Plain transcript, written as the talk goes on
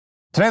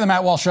Today, the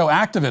Matt Walsh Show,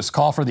 activists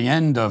call for the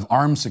end of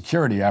armed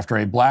security after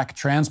a black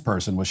trans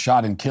person was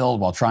shot and killed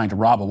while trying to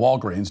rob a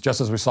Walgreens. Just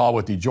as we saw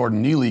with the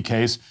Jordan Neely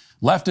case,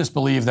 leftists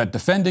believe that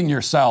defending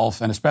yourself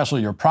and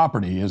especially your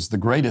property is the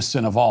greatest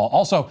sin of all.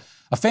 Also,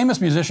 a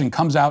famous musician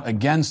comes out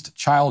against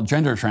child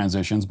gender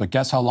transitions, but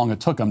guess how long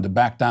it took him to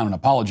back down and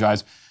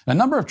apologize? And a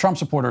number of Trump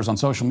supporters on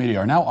social media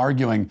are now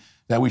arguing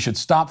that we should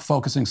stop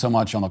focusing so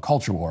much on the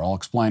culture war. I'll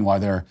explain why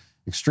they're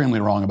extremely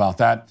wrong about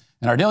that.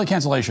 In our daily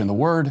cancellation, the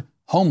word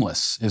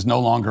homeless is no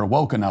longer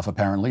woke enough,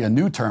 apparently. A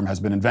new term has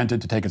been invented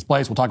to take its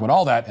place. We'll talk about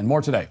all that and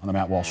more today on The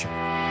Matt Walsh Show.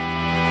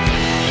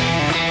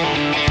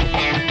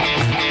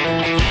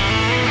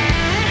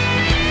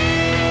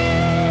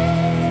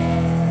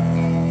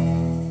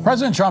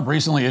 President Trump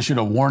recently issued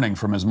a warning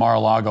from his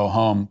Mar-a-Lago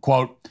home.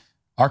 Quote,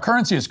 "Our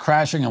currency is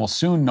crashing and will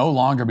soon no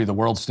longer be the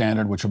world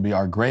standard, which will be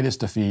our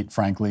greatest defeat,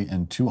 frankly,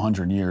 in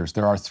 200 years.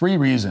 There are three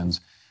reasons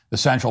the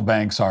central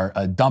banks are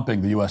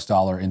dumping the U.S.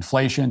 dollar: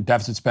 inflation,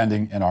 deficit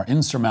spending, and our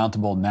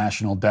insurmountable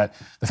national debt."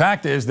 The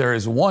fact is, there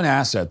is one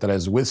asset that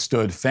has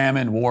withstood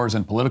famine, wars,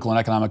 and political and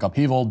economic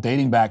upheaval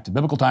dating back to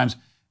biblical times,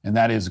 and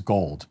that is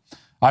gold.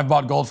 I've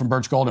bought gold from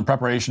Birch Gold in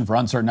preparation for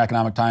uncertain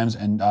economic times,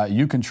 and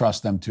you can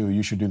trust them too.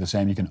 You should do the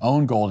same. You can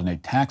own gold in a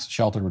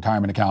tax-sheltered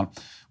retirement account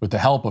with the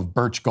help of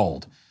Birch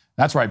Gold.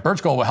 That's right.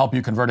 Birch Gold will help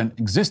you convert an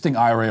existing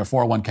IRA or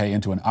 401k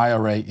into an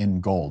IRA in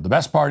gold. The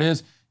best part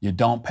is, you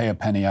don't pay a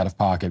penny out of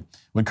pocket.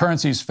 When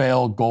currencies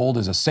fail, gold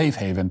is a safe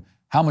haven.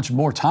 How much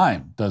more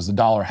time does the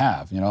dollar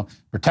have?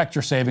 Protect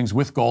your savings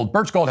with gold.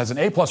 Birch Gold has an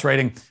A+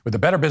 rating with the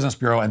Better Business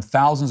Bureau and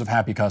thousands of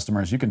happy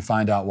customers. You can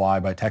find out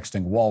why by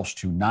texting Walsh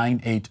to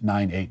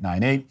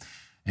 989898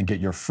 and get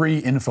your free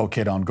info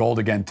kit on gold.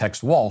 Again,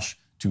 text Walsh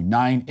to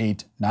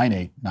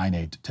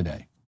 989898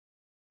 today.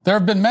 There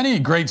have been many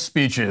great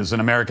speeches in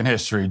American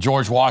history.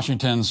 George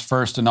Washington's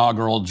first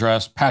inaugural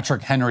address,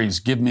 Patrick Henry's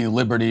Give Me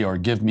Liberty or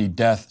Give Me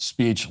Death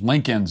speech,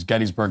 Lincoln's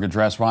Gettysburg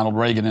Address, Ronald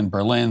Reagan in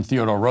Berlin,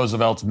 Theodore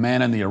Roosevelt's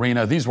Man in the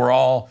Arena. These were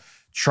all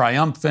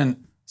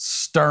triumphant,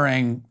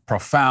 stirring,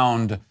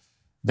 profound.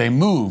 They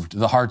moved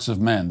the hearts of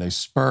men. They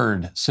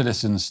spurred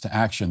citizens to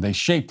action. They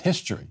shaped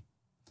history.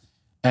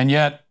 And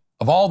yet,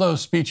 of all those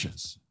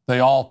speeches,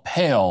 they all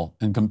pale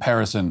in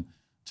comparison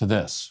to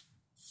this.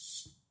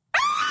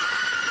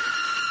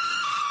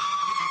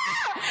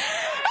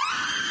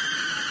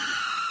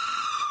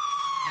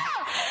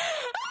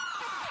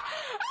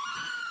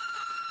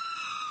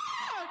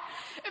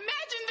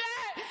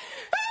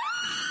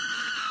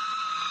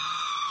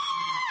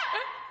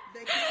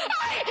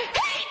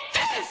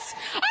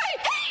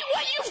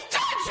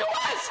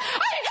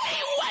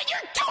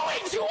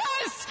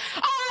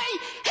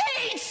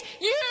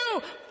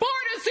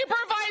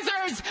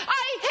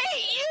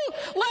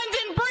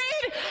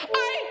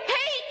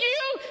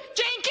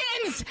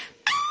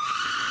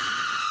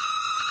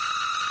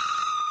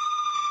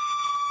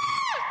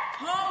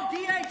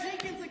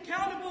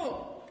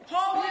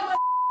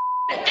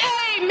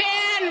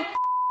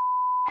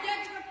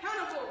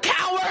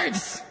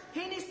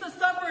 He needs to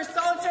suffer in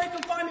solitary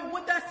confinement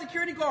with that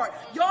security guard.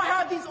 Y'all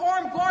have these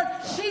armed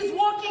guards. He's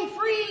walking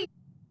free.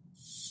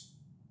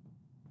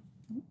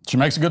 She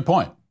makes a good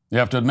point, you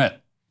have to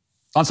admit.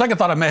 On second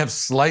thought, I may have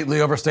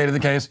slightly overstated the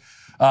case.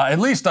 At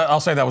least I'll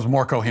say that was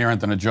more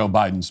coherent than a Joe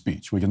Biden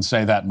speech. We can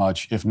say that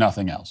much, if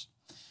nothing else.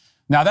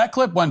 Now, that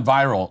clip went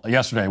viral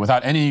yesterday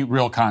without any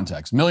real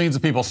context. Millions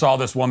of people saw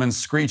this woman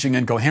screeching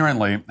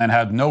incoherently and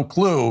had no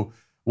clue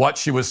what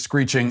she was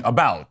screeching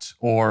about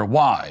or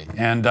why.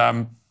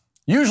 And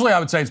usually I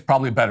would say it's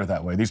probably better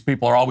that way. These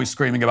people are always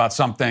screaming about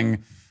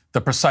something.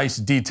 The precise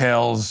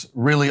details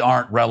really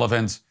aren't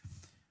relevant.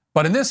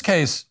 But in this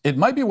case, it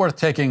might be worth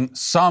taking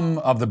some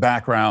of the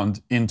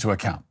background into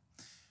account.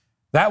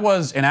 That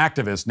was an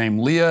activist named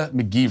Leah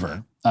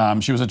McGeever.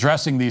 She was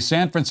addressing the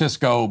San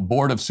Francisco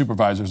Board of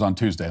Supervisors on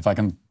Tuesday. If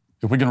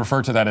we can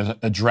refer to that as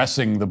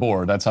addressing the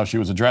board, that's how she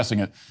was addressing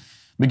it.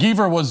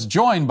 McGeever was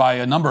joined by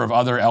a number of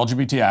other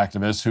LGBT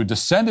activists who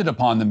descended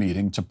upon the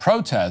meeting to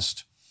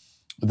protest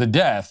the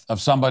death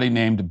of somebody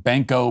named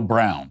Banko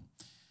Brown.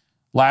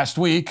 Last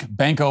week,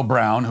 Banko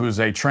Brown, who's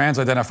a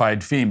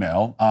trans-identified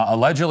female,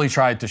 allegedly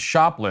tried to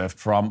shoplift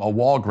from a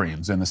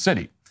Walgreens in the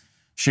city.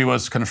 She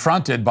was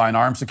confronted by an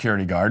armed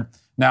security guard.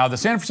 Now, the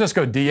San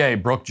Francisco DA,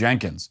 Brooke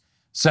Jenkins,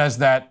 says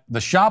that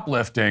the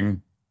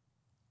shoplifting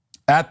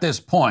at this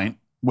point,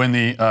 when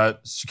the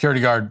security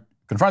guard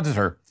confronted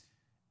her,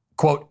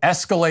 quote,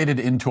 escalated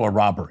into a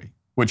robbery,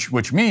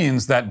 which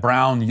means that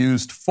Brown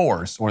used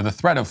force or the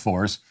threat of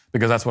force,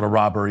 because that's what a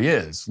robbery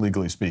is,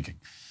 legally speaking.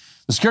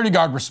 The security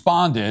guard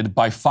responded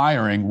by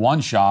firing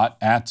one shot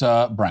at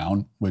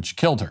Brown, which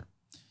killed her.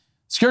 The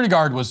security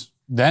guard was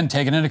then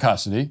taken into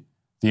custody.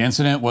 The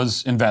incident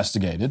was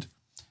investigated,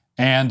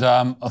 and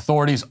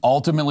authorities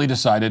ultimately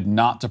decided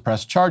not to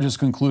press charges,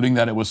 concluding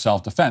that it was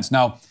self-defense.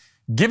 Now,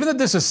 given that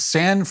this is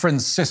San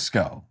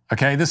Francisco,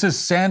 okay, this is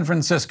San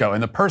Francisco,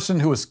 and the person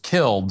who was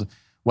killed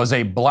was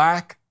a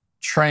black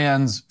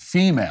trans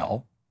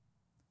female,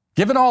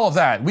 given all of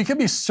that, we can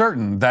be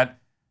certain that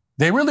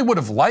They really would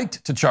have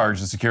liked to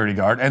charge the security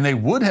guard, and they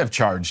would have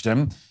charged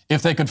him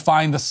if they could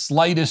find the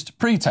slightest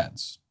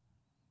pretense.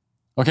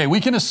 Okay,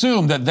 we can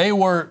assume that they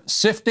were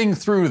sifting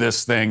through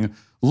this thing,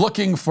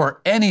 looking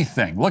for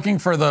anything, looking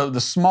for the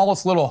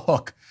smallest little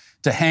hook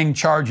to hang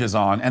charges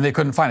on, and they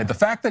couldn't find it. The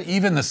fact that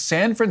even the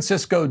San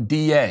Francisco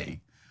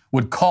DA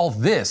would call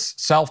this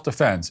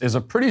self-defense is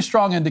a pretty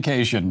strong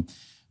indication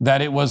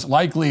that it was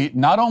likely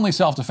not only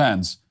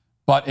self-defense,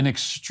 but an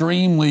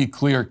extremely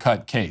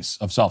clear-cut case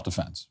of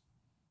self-defense.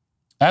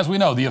 As we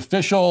know, the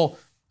official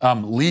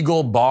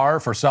legal bar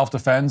for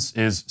self-defense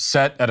is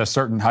set at a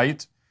certain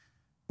height,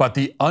 but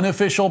the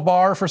unofficial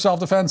bar for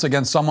self-defense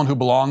against someone who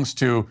belongs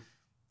to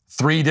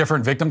 3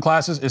 different victim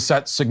classes is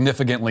set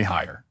significantly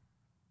higher.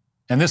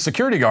 And this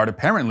security guard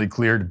apparently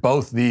cleared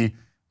both the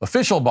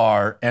official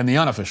bar and the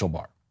unofficial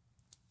bar,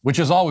 which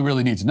is all we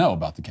really need to know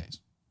about the case.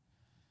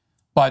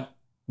 But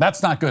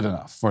that's not good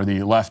enough for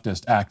the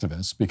leftist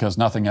activists, because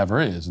nothing ever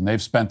is. And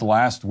they've spent the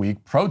last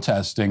week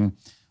protesting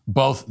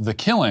both the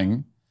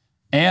killing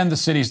and the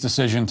city's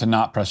decision to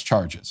not press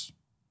charges.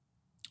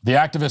 The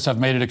activists have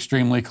made it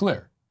extremely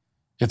clear.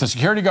 If the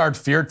security guard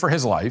feared for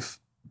his life,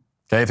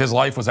 okay, if his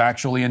life was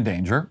actually in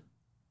danger,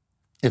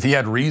 if he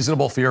had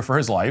reasonable fear for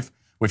his life,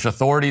 which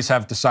authorities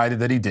have decided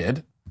that he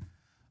did,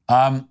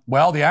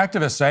 well, the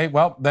activists say,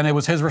 well, then it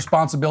was his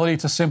responsibility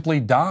to simply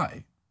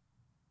die.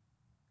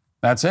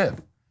 That's it.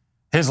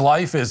 His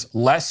life is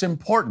less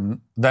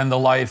important than the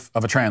life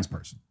of a trans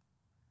person.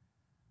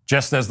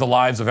 Just as the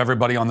lives of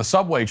everybody on the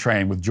subway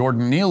train with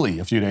Jordan Neely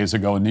a few days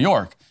ago in New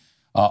York,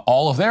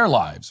 all of their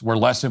lives were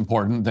less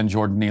important than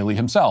Jordan Neely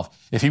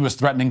himself. If he was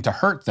threatening to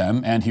hurt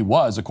them, and he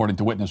was, according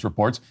to witness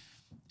reports,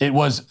 it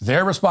was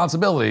their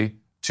responsibility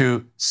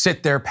to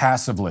sit there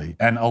passively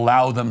and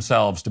allow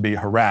themselves to be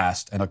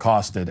harassed and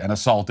accosted and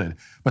assaulted,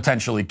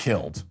 potentially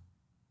killed.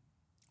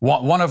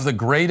 One of the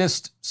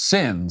greatest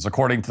sins,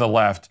 according to the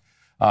left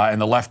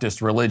and the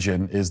leftist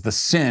religion, is the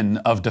sin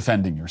of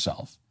defending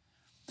yourself.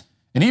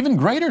 An even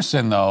greater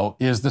sin, though,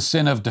 is the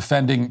sin of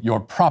defending your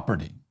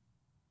property.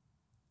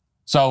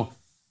 So,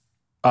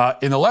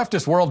 in the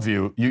leftist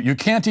worldview, you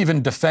can't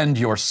even defend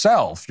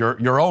yourself,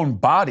 your own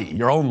body,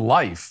 your own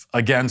life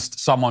against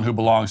someone who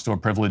belongs to a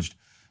privileged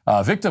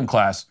victim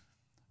class.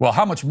 Well,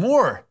 how much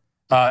more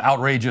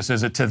outrageous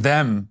is it to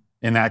them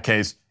in that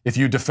case if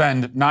you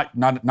defend not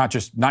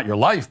your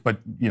life, but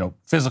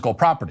physical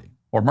property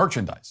or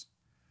merchandise?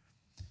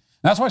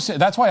 And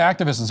that's why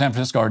activists in San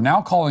Francisco are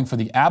now calling for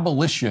the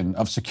abolition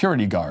of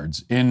security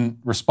guards in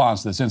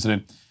response to this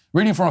incident.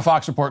 Reading from a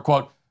Fox report,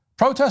 quote,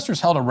 protesters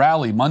held a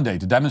rally Monday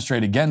to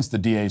demonstrate against the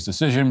DA's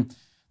decision.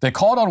 They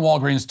called on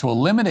Walgreens to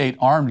eliminate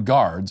armed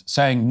guards,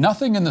 saying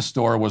nothing in the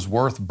store was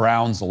worth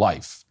Brown's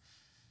life.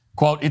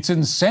 Quote, it's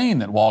insane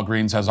that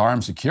Walgreens has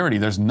armed security.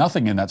 There's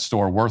nothing in that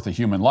store worth a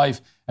human life,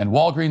 and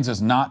Walgreens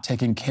is not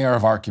taking care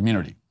of our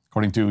community.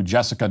 According to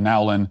Jessica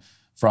Nowlin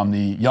from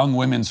the Young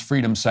Women's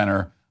Freedom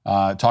Center,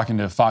 talking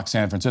to Fox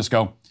San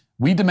Francisco,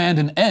 we demand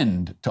an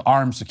end to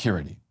armed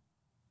security.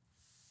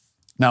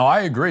 Now,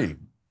 I agree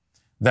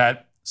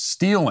that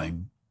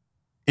stealing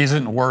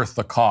isn't worth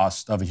the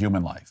cost of a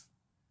human life.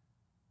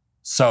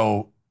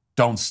 So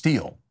don't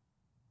steal.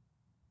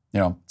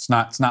 It's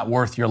not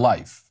worth your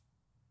life.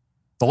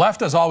 The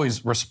left, as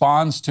always,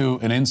 responds to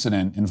an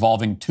incident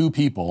involving 2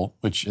 people,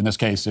 which in this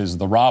case is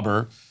the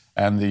robber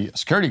and the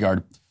security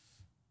guard,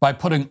 by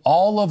putting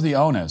all of the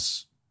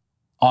onus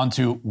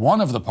onto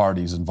one of the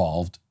parties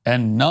involved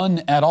and none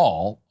at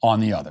all on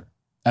the other.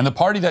 And the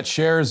party that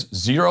shares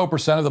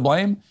 0% of the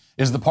blame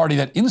is the party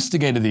that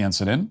instigated the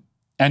incident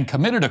and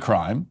committed a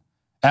crime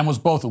and was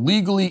both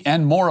legally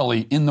and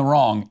morally in the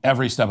wrong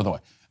every step of the way.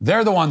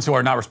 They're the ones who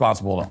are not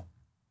responsible at all.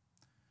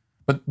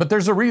 But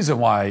there's a reason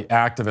why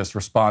activists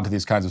respond to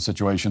these kinds of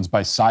situations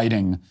by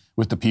siding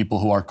with the people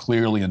who are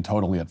clearly and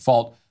totally at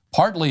fault.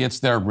 Partly it's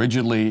their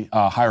rigidly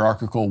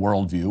hierarchical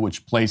worldview,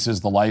 which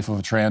places the life of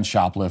a trans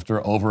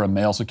shoplifter over a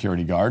male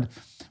security guard,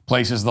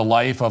 places the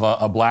life of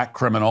a black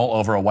criminal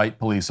over a white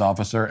police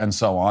officer, and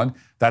so on.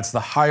 That's the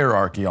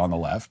hierarchy on the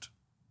left.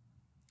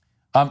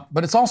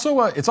 But it's also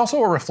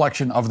a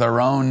reflection of their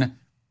own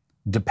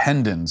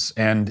dependence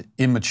and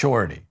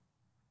immaturity.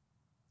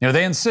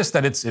 They insist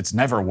that it's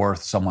never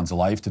worth someone's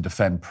life to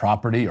defend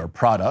property or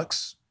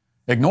products,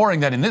 ignoring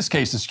that in this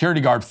case, the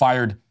security guard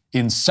fired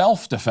in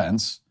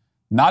self-defense,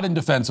 not in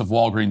defense of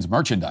Walgreens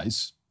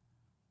merchandise.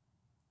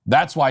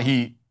 That's why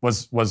he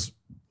was let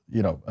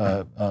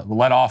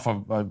off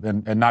of,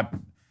 and not,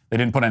 they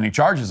didn't put any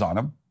charges on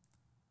him,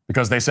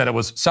 because they said it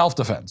was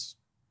self-defense.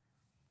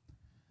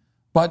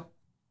 But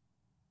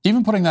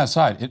even putting that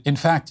aside, in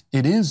fact,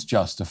 it is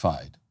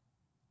justified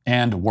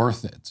and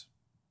worth it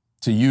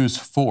to use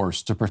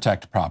force to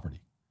protect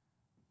property.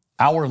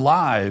 Our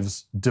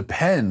lives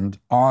depend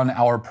on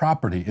our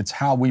property. It's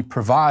how we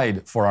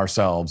provide for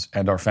ourselves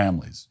and our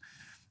families.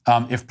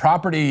 If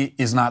property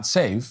is not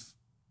safe,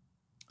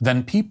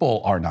 then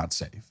people are not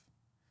safe.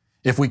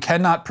 If we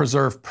cannot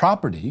preserve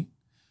property,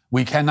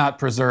 we cannot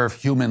preserve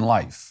human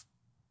life.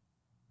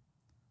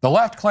 The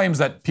left claims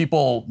that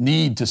people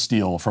need to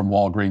steal from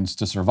Walgreens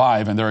to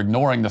survive, and they're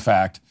ignoring the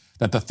fact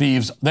that the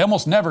thieves, they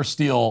almost never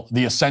steal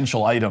the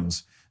essential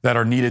items that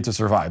are needed to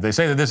survive. They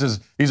say that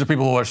these are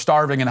people who are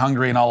starving and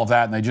hungry and all of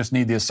that, and they just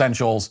need the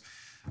essentials.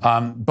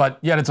 But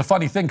yet it's a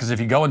funny thing, because if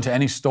you go into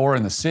any store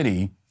in the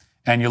city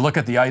and you look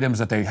at the items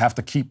that they have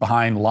to keep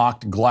behind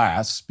locked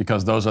glass,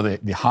 because those are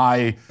the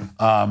high,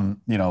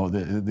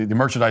 the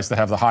merchandise that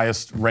have the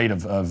highest rate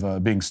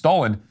of being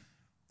stolen,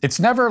 it's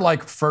never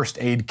like first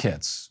aid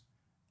kits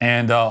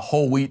and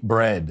whole wheat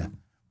bread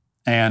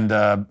and,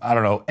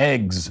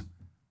 eggs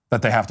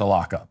that they have to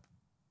lock up.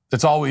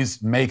 It's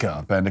always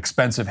makeup and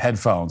expensive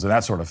headphones and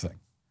that sort of thing.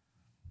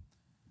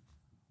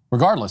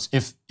 Regardless,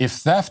 if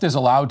theft is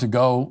allowed to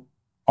go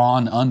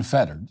on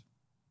unfettered,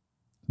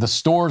 the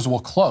stores will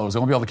close. They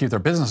won't be able to keep their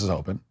businesses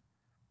open.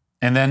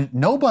 And then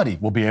nobody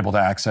will be able to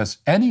access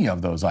any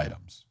of those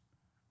items.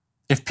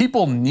 If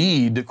people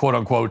need, quote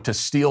unquote, to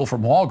steal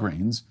from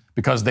Walgreens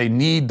because they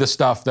need the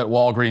stuff that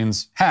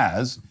Walgreens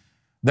has,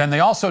 then they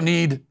also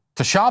need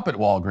to shop at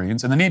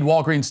Walgreens, and they need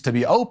Walgreens to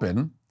be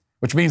open,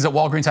 which means that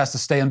Walgreens has to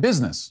stay in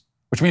business,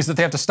 which means that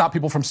they have to stop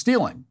people from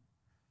stealing.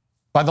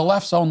 By the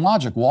left's own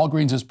logic,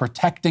 Walgreens is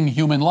protecting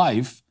human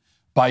life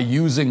by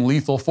using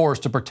lethal force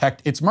to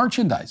protect its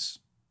merchandise.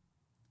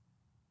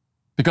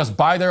 Because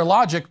by their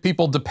logic,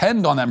 people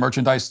depend on that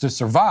merchandise to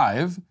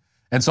survive.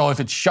 And so if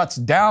it shuts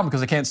down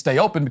because they can't stay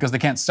open, because they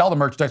can't sell the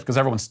merchandise because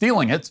everyone's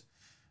stealing it,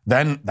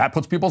 then that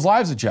puts people's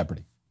lives at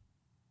jeopardy.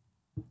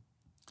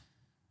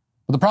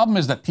 But the problem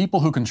is that people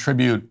who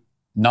contribute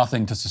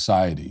nothing to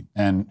society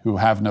and who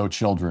have no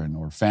children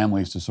or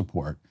families to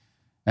support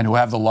and who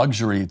have the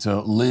luxury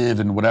to live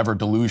in whatever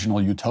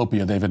delusional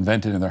utopia they've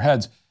invented in their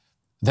heads,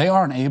 they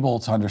aren't able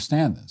to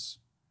understand this.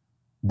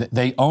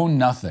 They own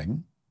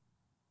nothing,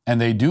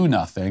 and they do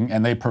nothing,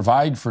 and they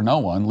provide for no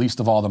one, least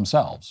of all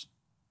themselves.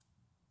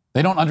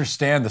 They don't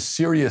understand the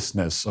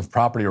seriousness of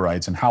property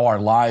rights and how our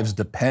lives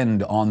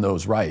depend on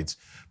those rights,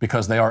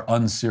 because they are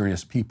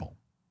unserious people.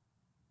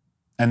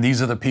 And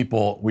these are the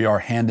people we are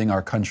handing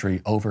our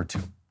country over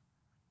to.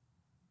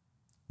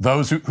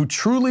 Those who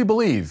truly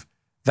believe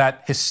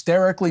that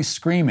hysterically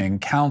screaming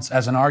counts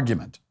as an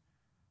argument.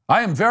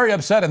 I am very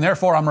upset and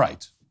therefore I'm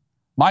right.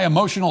 My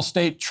emotional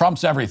state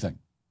trumps everything.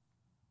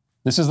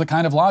 This is the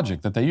kind of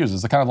logic that they use.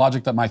 It's the kind of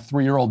logic that my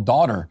 3-year-old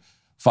daughter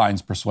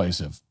finds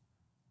persuasive.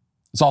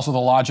 It's also the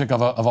logic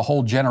of a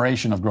whole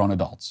generation of grown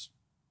adults.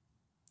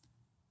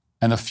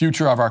 And the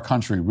future of our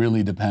country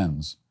really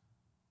depends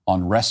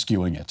on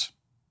rescuing it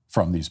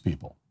from these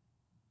people.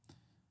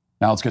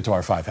 Now let's get to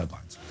our 5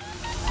 headlines.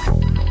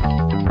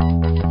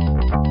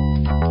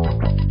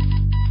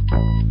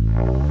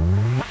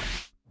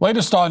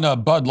 Latest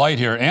on Bud Light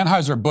here.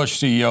 Anheuser-Busch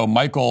CEO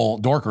Michael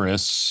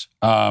Dorkeris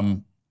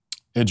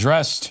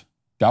addressed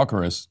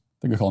Doukeris.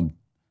 I think I call him,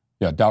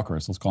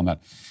 Doukeris. Let's call him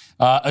that.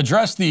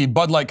 Addressed the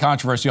Bud Light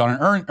controversy on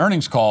an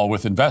earnings call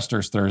with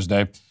investors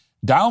Thursday,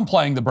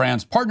 downplaying the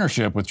brand's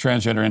partnership with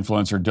transgender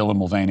influencer Dylan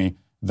Mulvaney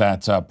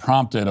that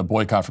prompted a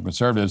boycott from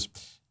conservatives.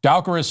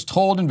 Doukeris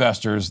told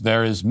investors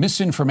there is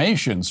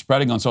misinformation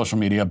spreading on social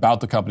media about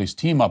the company's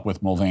team up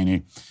with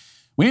Mulvaney.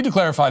 We need to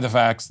clarify the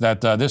facts that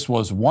this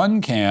was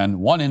one can,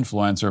 one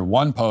influencer,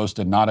 one post,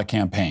 and not a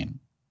campaign.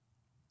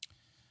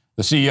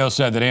 The CEO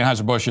said that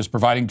Anheuser-Busch is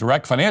providing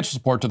direct financial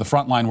support to the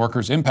frontline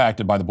workers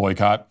impacted by the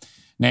boycott,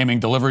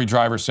 naming delivery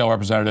drivers, sales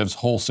representatives,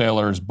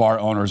 wholesalers, bar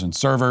owners, and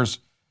servers.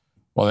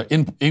 Well, they're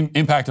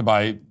impacted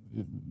by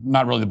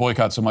not really the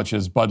boycott so much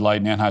as Bud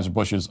Light and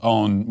Anheuser-Busch's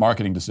own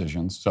marketing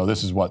decisions. So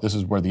this is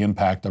where the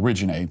impact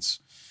originates,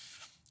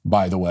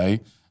 by the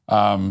way.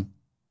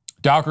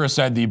 Doukeris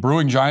said the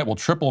brewing giant will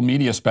triple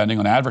media spending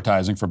on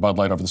advertising for Bud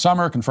Light over the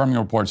summer, confirming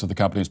reports that the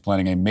company is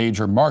planning a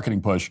major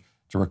marketing push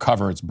to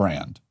recover its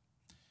brand.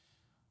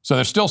 So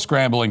they're still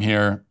scrambling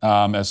here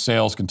as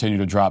sales continue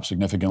to drop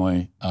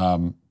significantly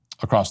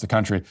across the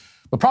country.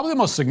 But probably the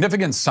most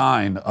significant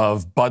sign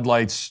of Bud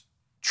Light's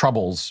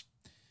troubles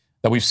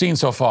that we've seen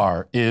so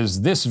far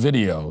is this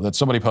video that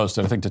somebody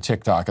posted, I think, to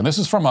TikTok. And this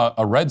is from a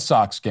Red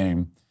Sox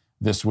game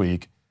this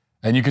week.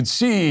 And you can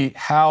see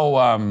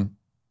how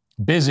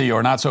busy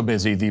or not so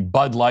busy the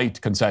Bud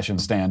Light concession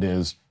stand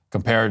is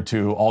compared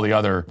to all the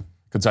other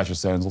concession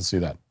stands. Let's see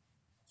that.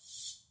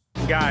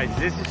 Guys,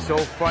 this is so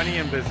funny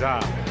and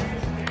bizarre.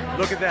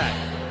 Look at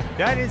that.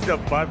 That is the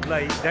Bud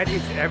Light. That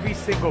is every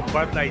single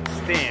Bud Light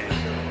stand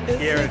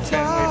here at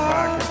Fenway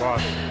Park in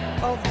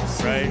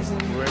Boston. Right?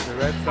 We're at the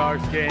Red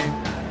Sox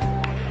game.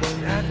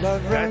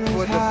 That's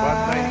what the Bud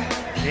Light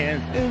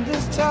stands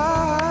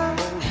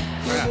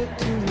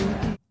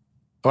for.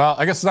 Well,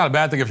 I guess it's not a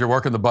bad thing if you're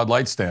working the Bud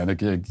Light stand.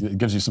 It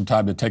gives you some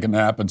time to take a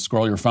nap and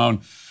scroll your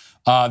phone.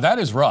 That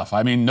is rough.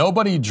 I mean,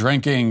 nobody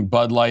drinking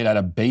Bud Light at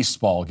a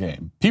baseball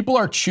game. People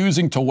are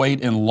choosing to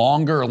wait in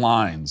longer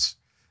lines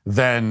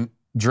than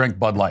drink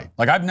Bud Light.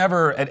 Like, I've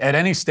never, at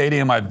any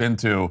stadium I've been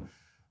to,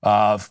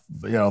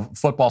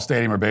 football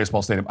stadium or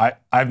baseball stadium,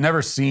 I've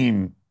never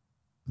seen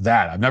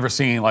that. I've never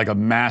seen like a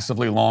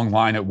massively long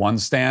line at one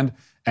stand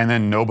and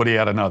then nobody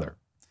at another.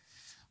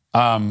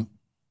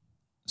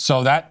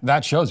 So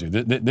that shows you.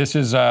 This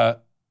is, and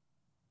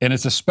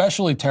it's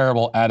especially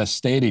terrible at a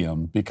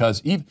stadium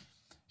because even,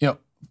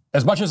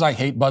 as much as I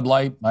hate Bud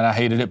Light, and I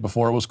hated it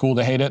before it was cool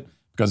to hate it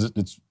because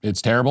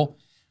it's terrible.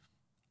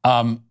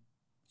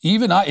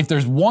 If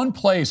there's one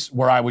place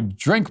where I would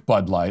drink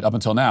Bud Light up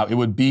until now, it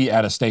would be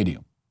at a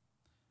stadium,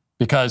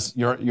 because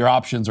your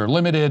options are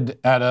limited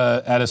at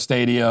a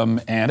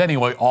stadium. And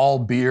anyway, all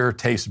beer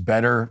tastes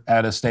better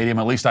at a stadium.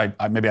 At least I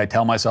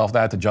tell myself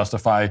that to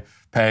justify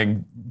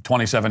paying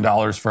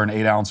 $27 for an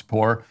 8-ounce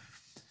pour.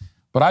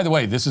 But either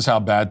way, this is how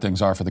bad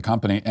things are for the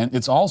company. And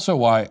it's also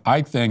why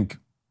I think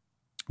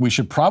we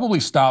should probably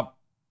stop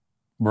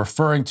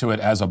referring to it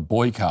as a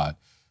boycott,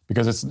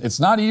 because it's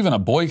not even a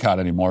boycott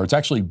anymore. It's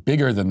actually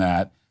bigger than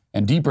that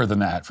and deeper than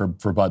that for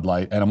Bud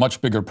Light, and a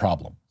much bigger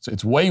problem. So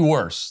it's way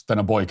worse than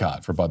a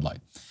boycott for Bud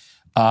Light.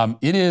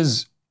 It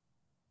is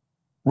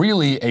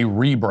really a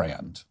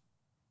rebrand,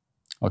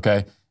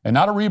 okay? And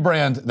not a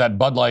rebrand that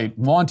Bud Light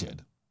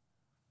wanted.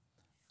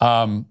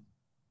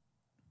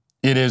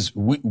 It is,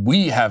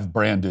 we have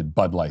branded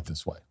Bud Light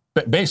this way.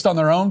 Based on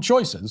their own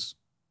choices,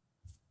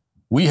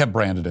 we have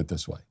branded it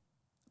this way.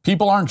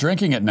 People aren't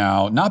drinking it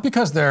now, not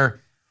because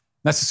they're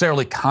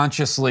necessarily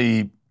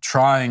consciously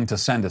trying to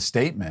send a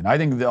statement. I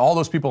think that all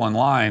those people in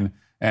line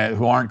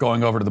who aren't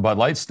going over to the Bud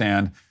Light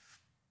stand,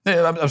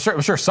 I'm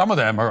sure some of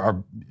them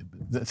are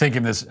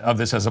thinking of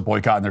this as a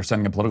boycott and they're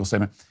sending a political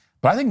statement.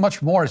 But I think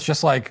much more, it's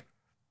just like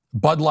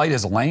Bud Light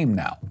is lame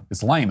now.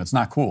 It's lame. It's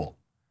not cool.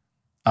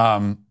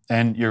 And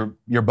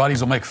your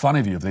buddies will make fun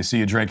of you if they see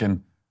you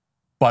drinking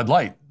Bud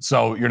Light,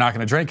 so you're not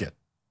going to drink it.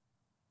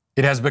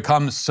 It has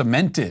become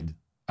cemented,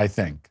 I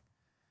think.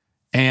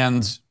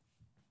 And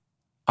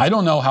I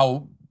don't know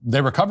how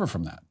they recover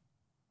from that.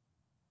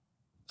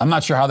 I'm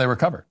not sure how they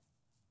recover.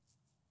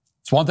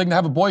 It's one thing to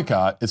have a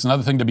boycott. It's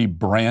another thing to be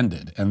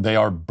branded, and they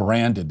are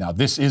branded now.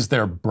 This is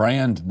their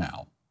brand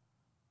now.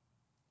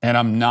 And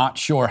I'm not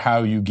sure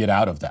how you get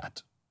out of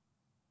that.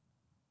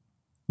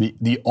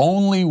 The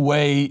only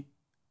way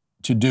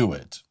to do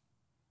it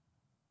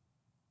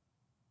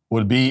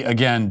would be,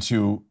 again,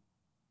 to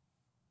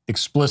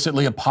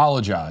explicitly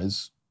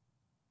apologize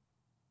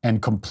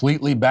and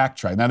completely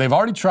backtrack. Now, they've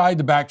already tried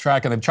to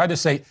backtrack, and they've tried to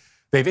say,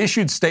 they've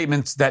issued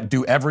statements that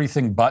do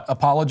everything but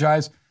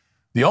apologize.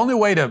 The only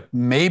way to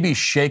maybe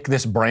shake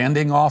this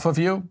branding off of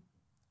you,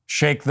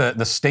 shake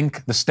the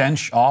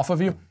stench off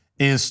of you,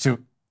 is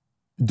to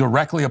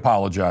directly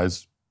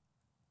apologize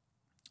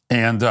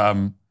and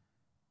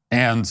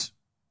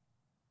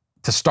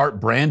to start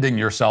branding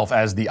yourself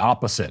as the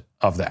opposite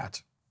of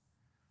that.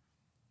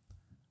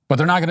 But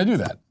they're not going to do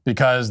that,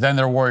 because then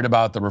they're worried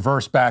about the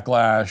reverse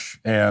backlash,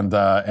 and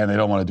they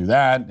don't want to do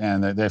that,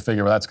 and they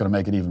figure, well, that's going to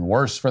make it even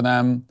worse for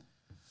them.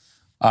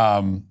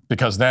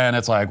 Because then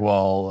it's like,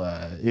 well,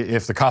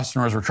 if the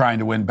customers are trying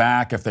to win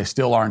back, if they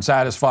still aren't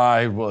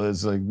satisfied, well,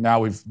 it's like now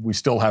we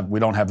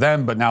don't have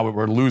them, but now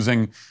we're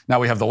losing. Now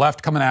we have the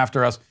left coming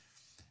after us,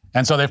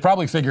 and so they've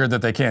probably figured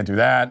that they can't do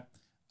that.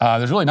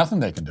 There's really nothing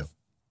they can do.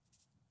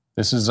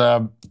 This is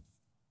how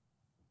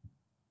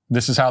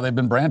they've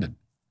been branded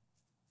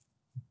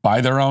by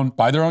their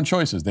own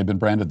choices. They've been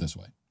branded this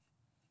way,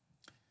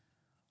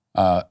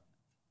 and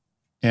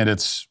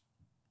it's.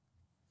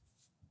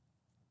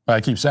 I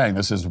keep saying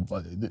this is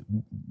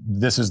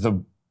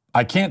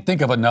I can't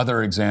think of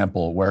another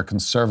example where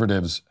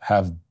conservatives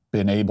have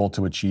been able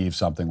to achieve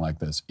something like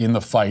this in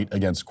the fight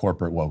against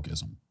corporate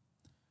wokeism.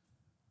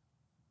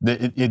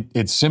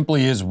 It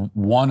simply is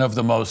one of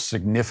the most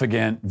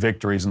significant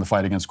victories in the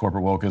fight against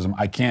corporate wokeism.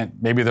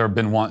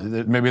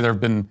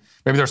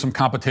 Maybe there's some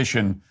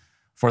competition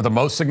for the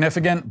most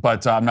significant,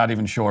 but I'm not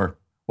even sure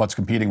what's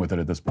competing with it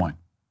at this point.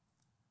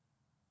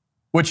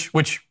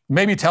 Which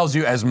maybe tells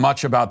you as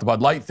much about the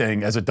Bud Light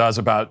thing as it does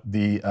about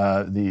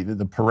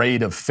the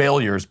parade of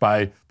failures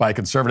by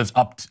conservatives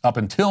up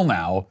until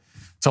now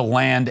to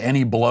land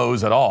any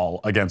blows at all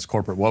against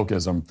corporate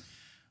wokeism.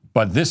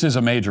 But this is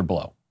a major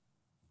blow.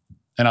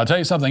 And I'll tell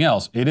you something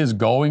else. It is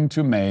going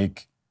to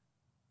make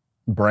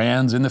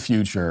brands in the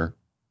future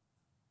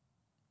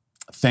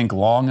think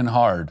long and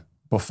hard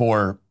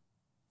before,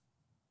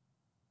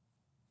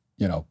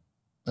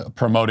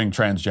 promoting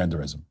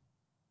transgenderism.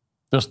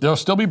 There'll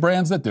still be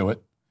brands that do it.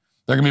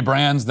 There are going to be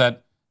brands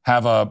that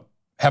have a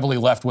heavily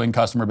left-wing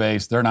customer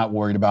base. They're not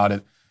worried about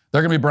it. There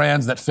are going to be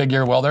brands that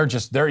figure, well,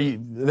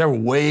 they're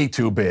way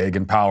too big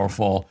and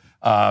powerful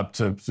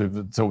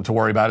to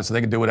worry about it, so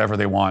they can do whatever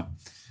they want.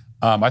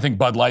 I think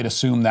Bud Light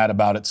assumed that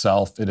about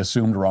itself. It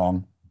assumed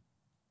wrong.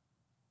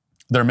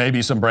 There may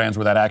be some brands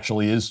where that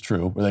actually is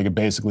true, where they can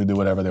basically do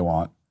whatever they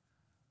want.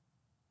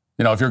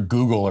 If you're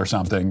Google or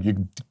something, you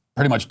can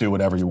pretty much do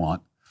whatever you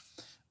want.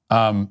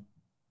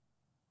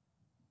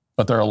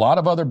 But there are a lot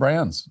of other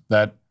brands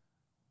that,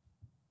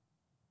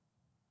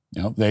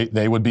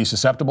 they would be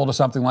susceptible to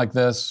something like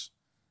this.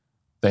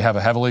 They have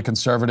a heavily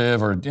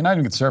conservative, or not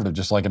even conservative,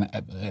 just like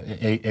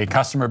a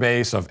customer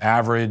base of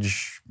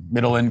average,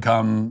 middle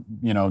income,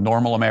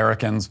 normal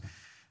Americans.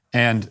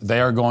 And they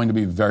are going to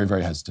be very,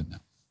 very hesitant now,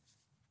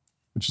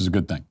 which is a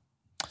good thing.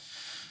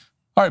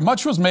 All right,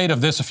 much was made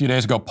of this a few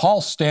days ago.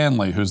 Paul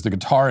Stanley, who's the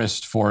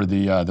guitarist for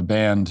the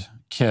band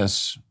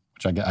Kiss,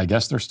 which I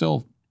guess they're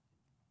still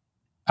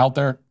out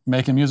there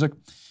making music.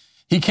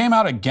 He came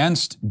out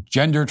against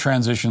gender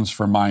transitions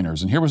for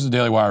minors. And here was the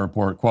Daily Wire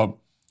report, quote,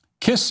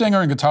 Kiss singer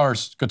and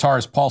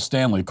guitarist Paul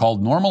Stanley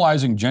called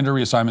normalizing gender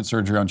reassignment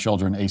surgery on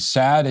children a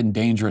sad and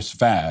dangerous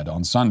fad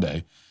on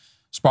Sunday,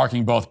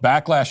 sparking both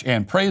backlash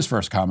and praise for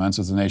his comments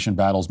as the nation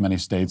battles many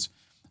states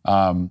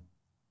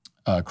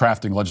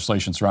crafting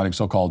legislation surrounding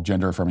so-called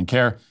gender-affirming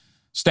care.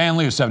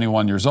 Stanley, who's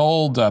 71 years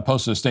old,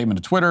 posted a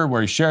statement to Twitter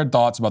where he shared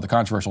thoughts about the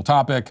controversial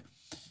topic.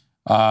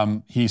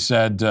 He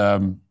said,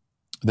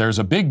 there's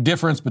a big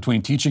difference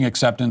between teaching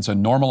acceptance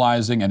and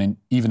normalizing and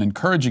even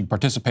encouraging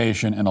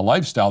participation in a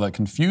lifestyle that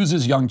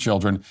confuses young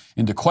children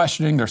into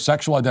questioning their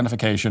sexual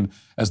identification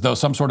as though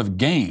some sort of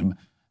game,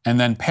 and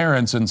then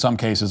parents, in some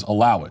cases,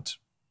 allow it.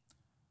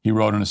 He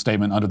wrote in a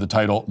statement under the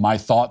title, My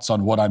Thoughts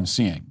on What I'm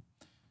Seeing.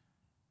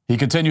 He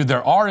continued,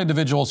 there are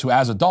individuals who,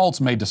 as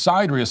adults, may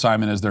decide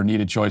reassignment as their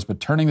needed choice,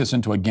 but turning this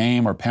into a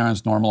game or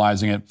parents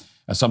normalizing it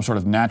as some sort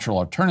of natural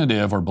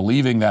alternative, or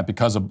believing that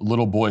because a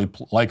little boy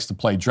likes to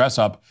play dress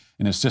up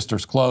in his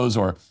sister's clothes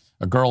or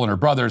a girl in her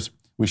brother's,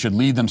 we should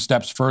lead them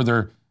steps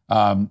further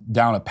down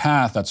a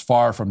path that's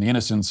far from the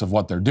innocence of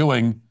what they're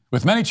doing.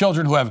 With many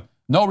children who have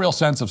no real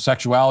sense of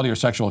sexuality or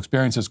sexual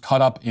experiences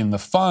caught up in the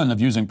fun of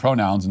using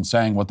pronouns and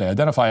saying what they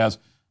identify as,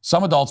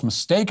 some adults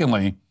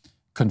mistakenly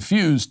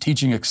confuse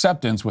teaching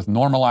acceptance with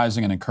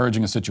normalizing and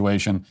encouraging a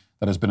situation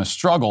that has been a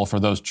struggle for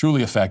those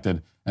truly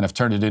affected and have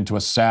turned it into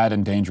a sad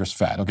and dangerous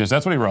fad. Okay, so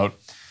that's what he wrote.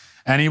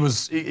 And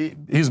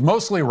he's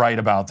mostly right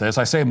about this.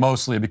 I say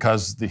mostly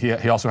because he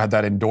also had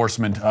that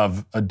endorsement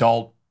of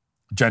adult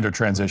gender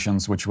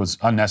transitions, which was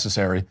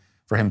unnecessary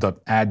for him to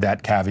add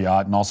that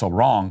caveat, and also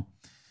wrong.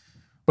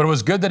 But it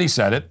was good that he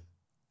said it.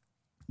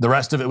 The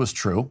rest of it was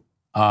true.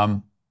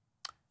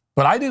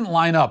 But I didn't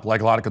line up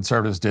like a lot of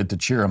conservatives did to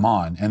cheer him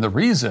on. And the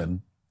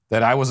reason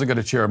that I wasn't going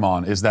to cheer him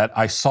on is that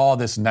I saw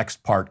this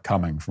next part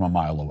coming from a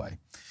mile away.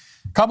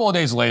 A couple of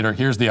days later,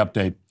 here's the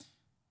update.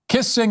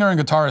 Kiss singer and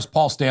guitarist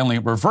Paul Stanley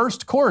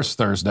reversed course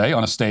Thursday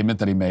on a statement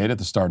that he made at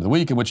the start of the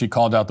week in which he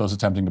called out those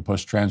attempting to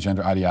push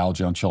transgender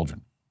ideology on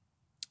children.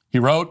 He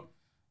wrote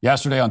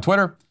yesterday on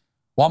Twitter,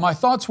 while my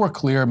thoughts were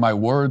clear, my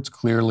words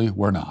clearly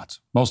were not.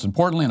 Most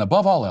importantly, and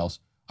above all else,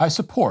 I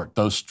support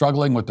those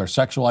struggling with their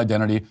sexual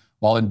identity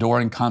while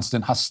enduring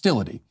constant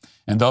hostility,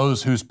 and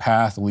those whose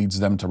path leads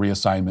them to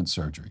reassignment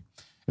surgery.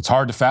 It's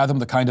hard to fathom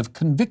the kind of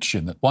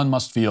conviction that one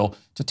must feel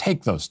to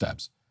take those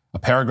steps. A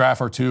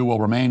paragraph or two will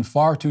remain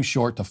far too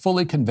short to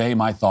fully convey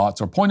my thoughts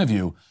or point of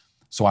view,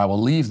 so I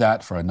will leave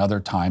that for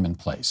another time and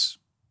place.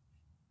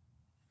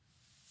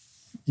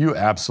 You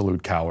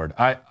absolute coward.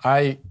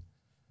 I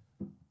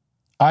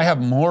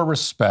have more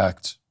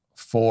respect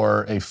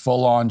for a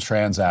full-on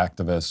trans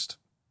activist.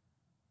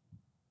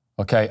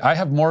 Okay, I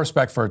have more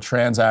respect for a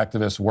trans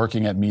activist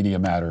working at Media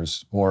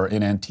Matters or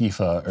in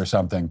Antifa or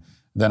something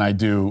than I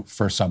do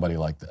for somebody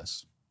like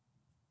this.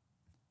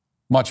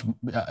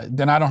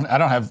 Then I don't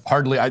have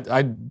hardly,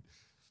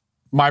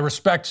 my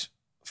respect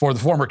for the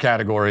former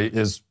category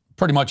is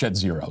pretty much at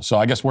zero. So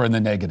I guess we're in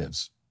the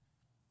negatives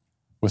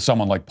with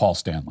someone like Paul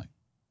Stanley.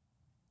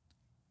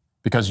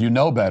 Because you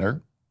know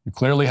better, you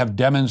clearly have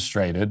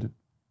demonstrated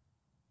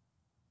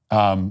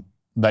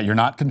that you're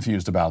not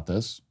confused about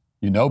this.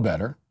 You know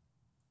better.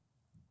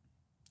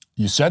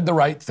 You said the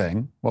right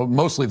thing, well,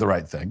 mostly the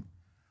right thing.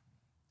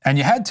 And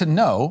you had to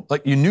know,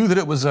 like you knew that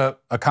it was a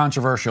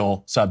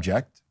controversial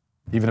subject,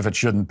 even if it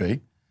shouldn't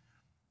be.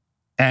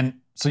 And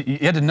so you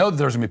had to know that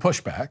there was going to be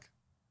pushback.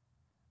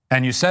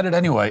 And you said it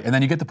anyway, and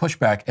then you get the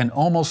pushback, and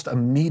almost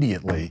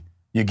immediately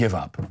you give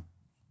up.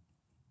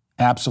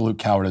 Absolute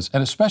cowardice.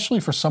 And especially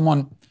for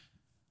someone,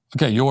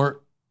 okay,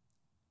 you're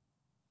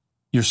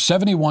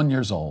 71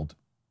 years old.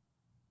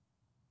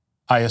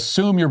 I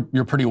assume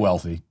you're pretty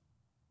wealthy.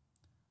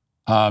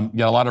 You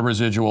got a lot of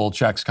residual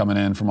checks coming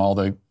in from all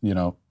the,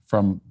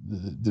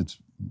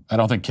 I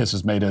don't think Kiss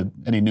has made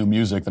any new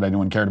music that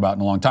anyone cared about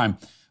in a long time,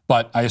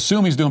 but I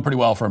assume he's doing pretty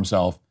well for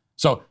himself.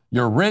 So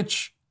you're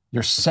rich,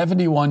 you're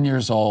 71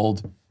 years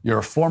old, you're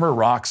a former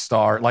rock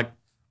star. Like,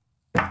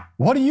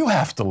 what do you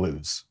have to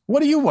lose?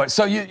 What do you want?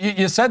 So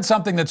you said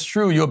something that's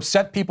true. You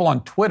upset people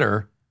on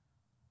Twitter.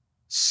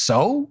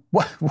 So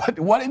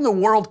what in the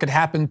world could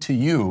happen to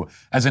you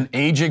as an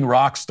aging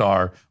rock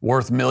star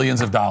worth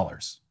millions of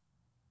dollars?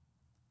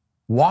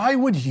 Why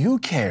would you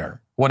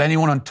care what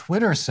anyone on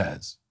Twitter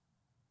says?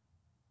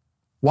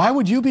 Why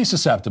would you be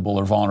susceptible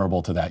or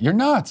vulnerable to that? You're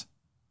not.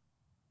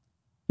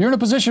 You're in a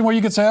position where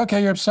you could say,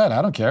 okay, you're upset.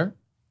 I don't care.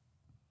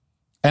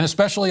 And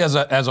especially as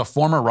a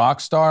former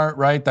rock star,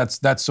 right?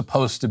 That's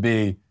supposed to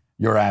be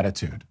your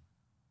attitude.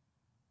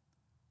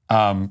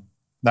 That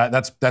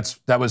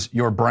was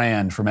your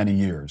brand for many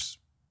years.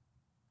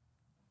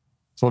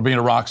 That's what being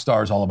a rock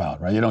star is all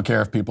about, right? You don't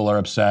care if people are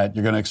upset.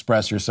 You're going to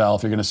express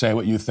yourself. You're going to say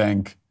what you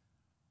think.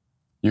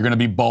 You're going to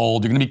be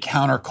bold. You're going to be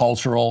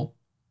countercultural.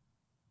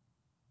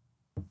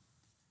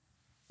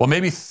 Well,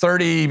 maybe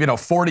 30,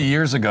 40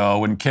 years ago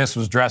when Kiss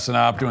was dressing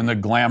up, doing the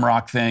glam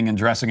rock thing and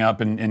dressing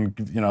up in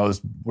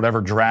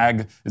whatever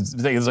drag, it's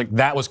like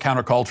that was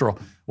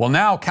countercultural. Well,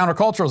 now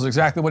countercultural is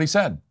exactly what he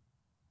said.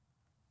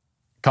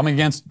 coming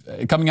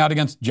out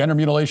against gender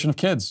mutilation of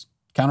kids,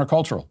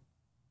 countercultural.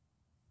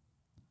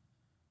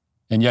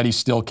 And yet he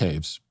still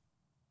caves.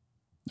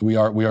 We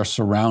are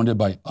surrounded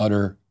by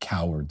utter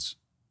cowards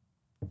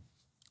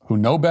who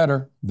know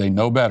better. They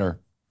know better,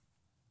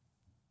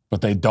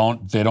 but they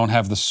don't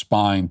have the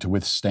spine to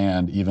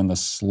withstand even the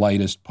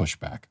slightest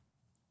pushback.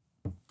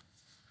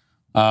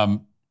 All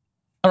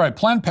right,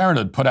 Planned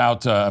Parenthood put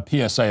out a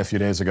PSA a few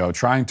days ago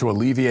trying to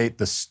alleviate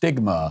the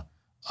stigma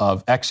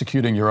of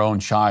executing your own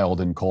child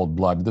in cold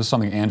blood. This is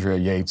something Andrea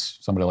Yates,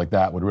 somebody like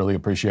that, would really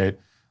appreciate.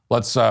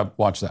 Let's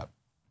watch that.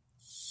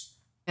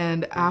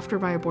 And after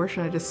my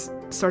abortion, I just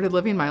started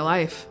living my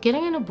life.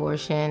 Getting an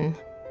abortion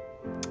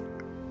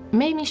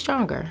made me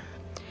stronger.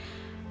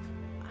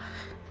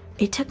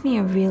 It took me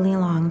a really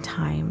long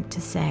time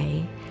to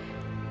say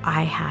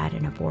I had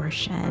an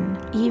abortion,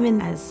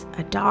 even as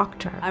a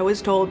doctor. I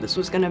was told this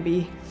was gonna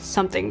be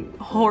something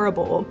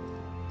horrible,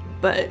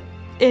 but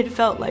it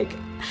felt like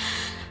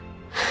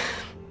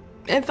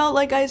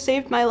I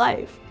saved my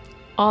life.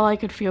 All I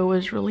could feel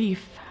was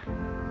relief.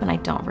 And I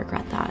don't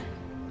regret that.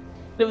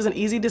 It was an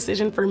easy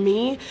decision for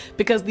me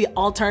because the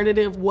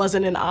alternative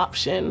wasn't an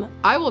option.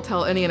 I will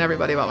tell any and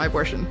everybody about my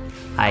abortion.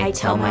 I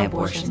tell my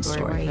abortion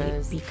story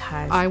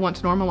because I want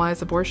to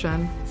normalize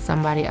abortion.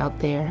 Somebody out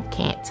there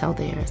can't tell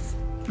theirs.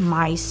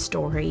 my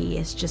story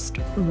is just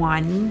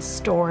one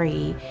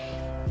story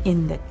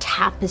in the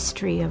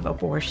tapestry of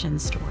abortion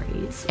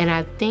stories. And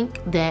I think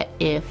that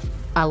if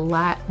a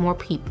lot more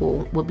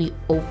people would be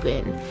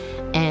open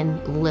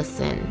and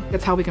listen.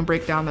 It's how we can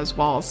break down those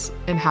walls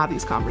and have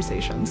these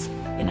conversations.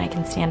 And I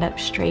can stand up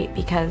straight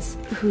because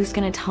who's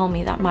gonna tell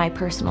me that my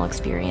personal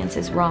experience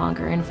is wrong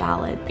or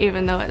invalid?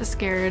 Even though it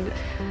scared,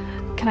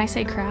 can I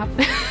say crap?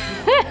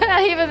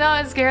 Even though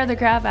it scared the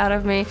crap out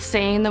of me,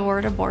 saying the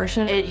word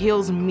abortion, It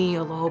heals me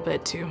a little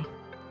bit too.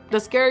 The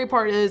scary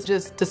part is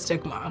just the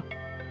stigma.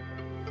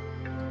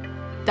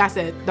 That's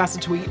it, that's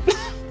the tweet.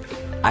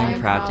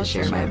 I'm proud to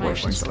share my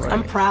abortion story.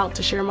 I'm proud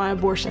to share my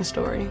abortion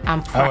story.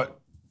 I'm proud.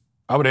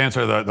 I would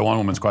answer the one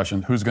woman's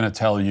question. Who's going to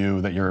tell you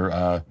that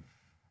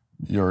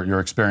your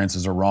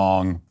experiences are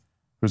wrong?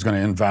 Who's going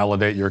to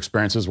invalidate your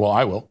experiences? Well,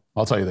 I will.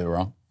 I'll tell you they were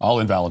wrong. I'll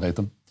invalidate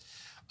them.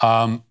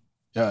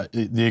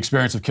 The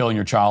experience of killing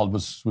your child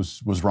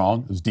was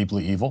wrong. It was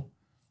deeply evil.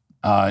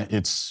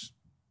 It's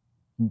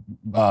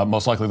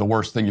most likely the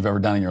worst thing you've ever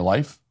done in your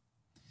life.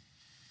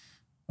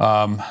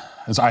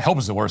 I hope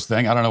it's the worst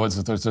thing. I don't know. It's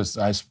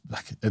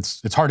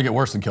hard to get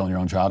worse than killing your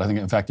own child. I think,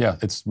 in fact, yeah,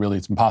 it's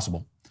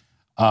impossible.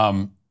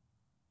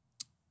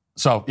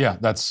 So yeah,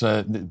 that's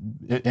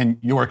and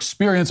your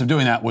experience of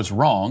doing that was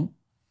wrong,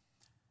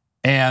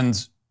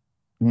 and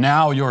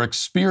now your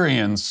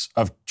experience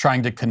of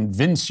trying to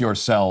convince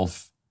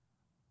yourself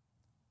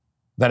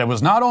that it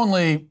was not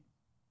only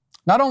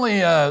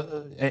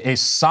a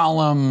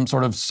solemn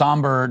sort of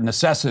somber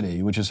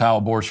necessity, which is how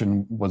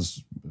abortion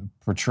was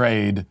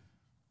portrayed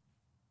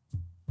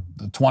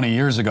 20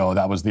 years ago.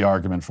 That was the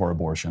argument for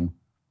abortion.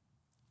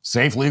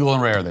 Safe, legal,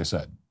 and rare, they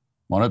said.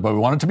 But we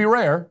want it to be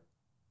rare.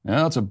 You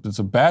know, it's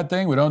a bad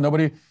thing.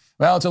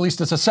 At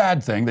least it's a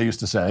sad thing, they used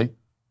to say.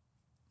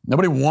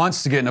 Nobody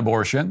wants to get an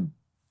abortion.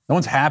 No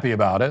one's happy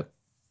about it.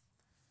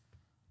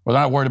 Well,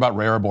 they're not worried about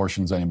rare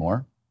abortions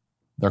anymore.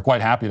 They're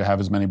quite happy to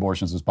have as many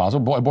abortions as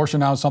possible.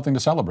 Abortion now is something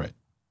to celebrate.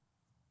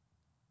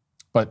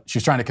 But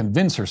she's trying to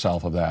convince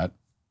herself of that.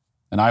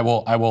 And I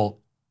will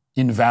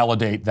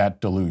invalidate that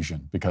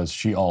delusion because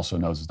she also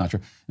knows it's not true.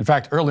 In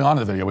fact, early on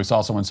in the video, we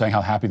saw someone saying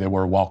how happy they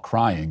were while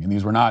crying. And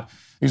these were not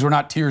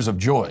tears of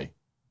joy.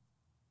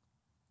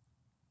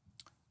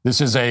 It's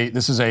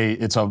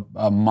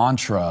a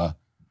mantra.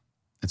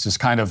 It's this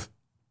kind of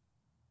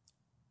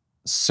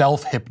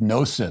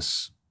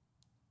self-hypnosis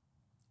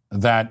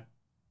that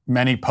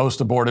many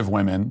post-abortive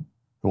women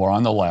who are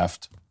on the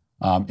left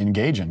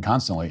engage in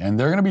constantly. And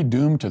they're going to be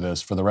doomed to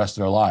this for the rest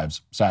of their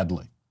lives,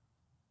 sadly.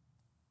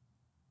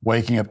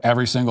 Waking up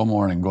every single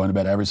morning, going to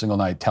bed every single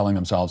night, telling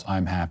themselves,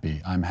 I'm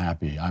happy, I'm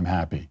happy, I'm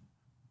happy.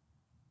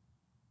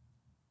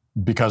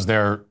 Because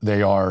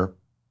they are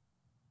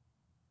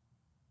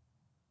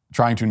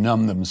trying to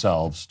numb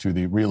themselves to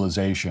the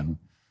realization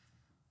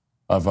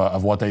of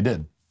what they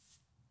did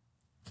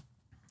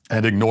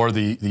and ignore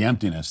the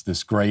emptiness,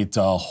 this great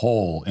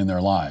hole in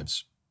their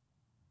lives.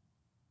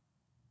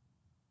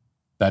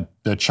 That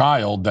the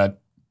child that,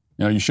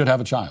 you should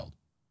have a child.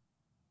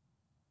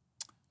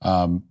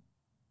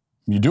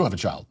 You do have a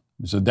child.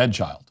 It's a dead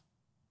child.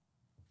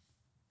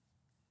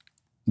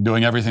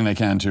 Doing everything they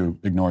can to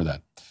ignore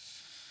that.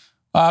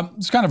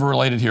 It's kind of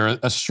related here.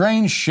 A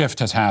strange shift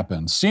has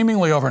happened.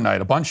 Seemingly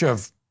overnight, a bunch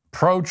of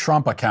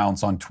pro-Trump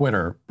accounts on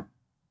Twitter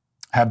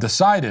have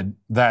decided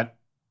that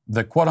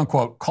the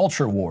quote-unquote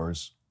culture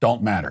wars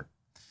don't matter.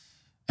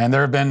 And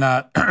there have been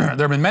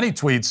many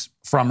tweets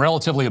from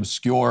relatively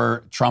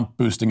obscure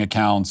Trump-boosting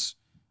accounts.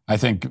 I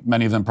think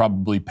many of them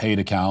probably paid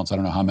accounts. I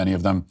don't know how many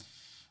of them.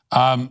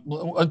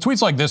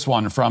 Tweets like this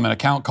one from an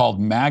account called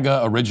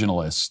MAGA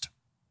Originalist.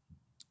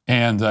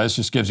 And this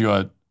just gives you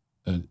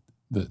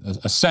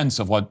a sense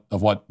of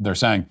what they're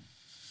saying.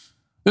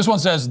 This one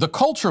says, the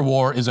culture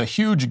war is a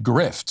huge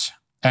grift,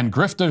 and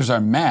grifters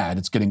are mad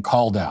it's getting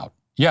called out.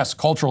 Yes,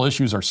 cultural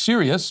issues are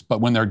serious, but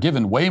when they're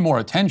given way more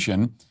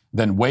attention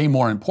than way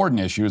more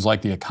important issues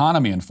like the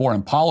economy and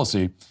foreign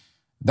policy,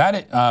 then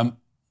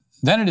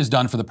it is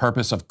done for the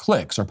purpose of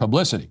clicks or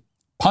publicity.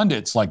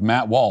 Pundits like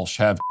Matt Walsh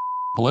have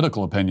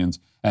political opinions,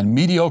 and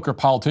mediocre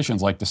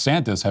politicians like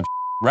DeSantis have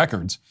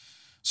records.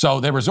 So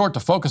they resort to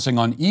focusing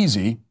on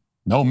easy,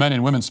 no men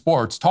and women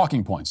sports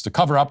talking points to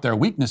cover up their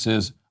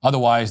weaknesses,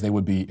 otherwise they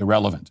would be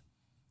irrelevant.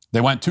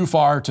 They went too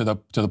far to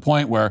the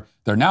point where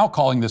they're now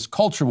calling this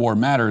culture war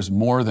matters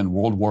more than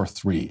World War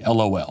III,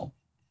 LOL.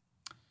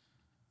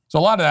 So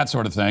a lot of that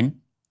sort of thing,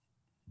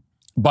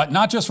 but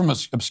not just from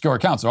obscure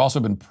accounts. There have also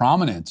been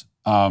prominent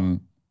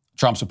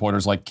Trump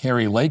supporters like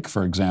Carrie Lake,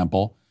 for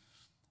example,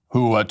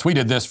 who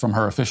tweeted this from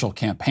her official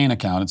campaign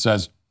account. It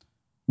says,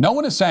 no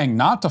one is saying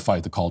not to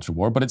fight the culture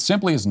war, but it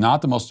simply is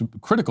not the most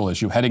critical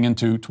issue heading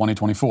into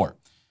 2024.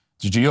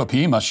 The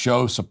GOP must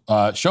show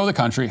the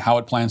country how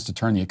it plans to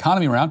turn the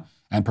economy around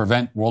and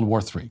prevent World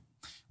War III.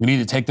 We need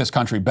to take this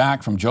country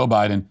back from Joe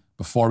Biden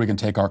before we can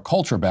take our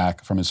culture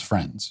back from his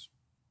friends.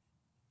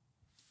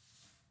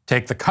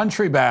 Take the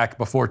country back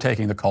before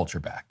taking the culture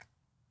back.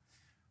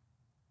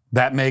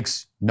 That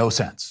makes no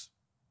sense.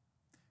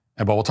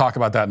 But we'll talk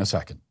about that in a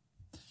second.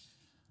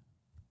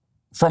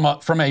 From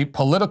a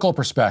political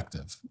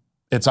perspective,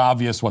 it's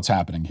obvious what's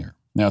happening here.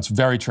 Now, it's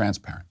very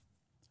transparent.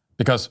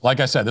 Because, like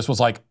I said, this was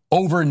like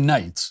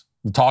overnight,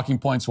 the talking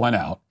points went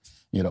out.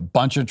 You had a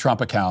bunch of Trump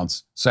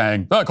accounts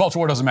saying, the culture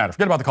war doesn't matter.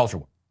 Forget about the culture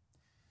war.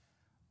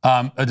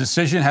 A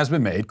decision has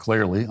been made,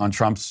 clearly, on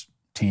Trump's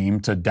team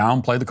to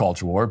downplay the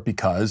culture war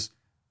because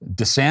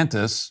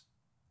DeSantis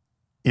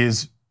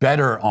is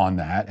better on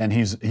that, and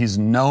he's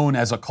known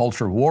as a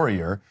culture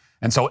warrior.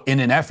 And so in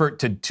an effort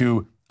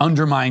to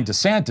undermine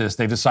DeSantis,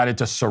 they've decided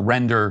to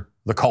surrender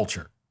the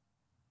culture,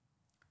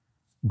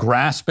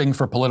 grasping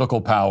for political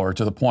power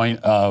to the point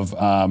of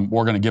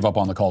we're going to give up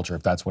on the culture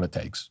if that's what it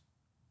takes.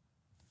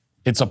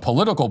 It's a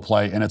political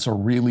play, and it's a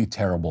really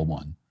terrible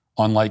one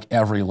on like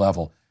every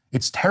level.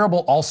 It's terrible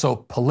also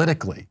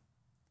politically.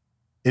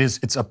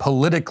 It's a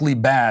politically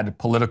bad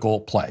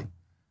political play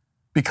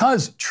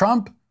because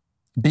Trump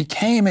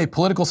became a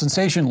political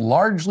sensation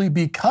largely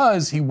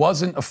because he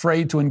wasn't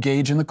afraid to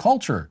engage in the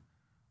culture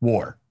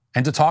war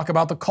and to talk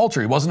about the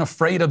culture. He wasn't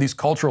afraid of these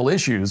cultural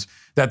issues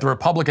that the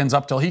Republicans,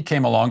 up till he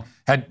came along,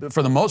 had,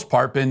 for the most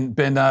part, had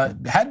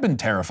been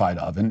terrified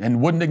of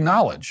and wouldn't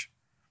acknowledge.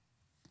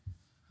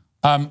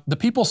 The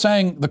people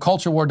saying the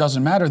culture war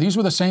doesn't matter, these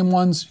were the same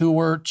ones who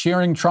were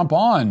cheering Trump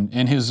on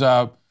in his,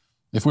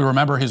 if we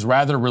remember, his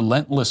rather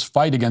relentless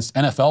fight against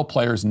NFL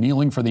players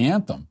kneeling for the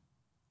anthem.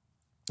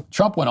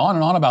 Trump went on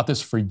and on about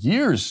this for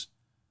years.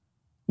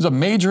 It was a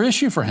major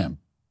issue for him.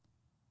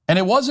 And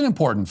it was an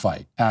important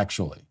fight,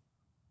 actually.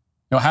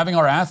 You know, having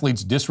our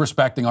athletes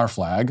disrespecting our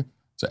flag,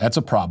 that's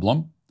a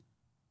problem.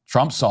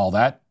 Trump saw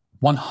that.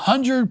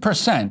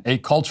 100% a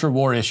culture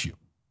war issue.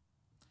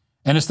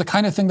 And it's the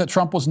kind of thing that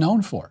Trump was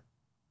known for.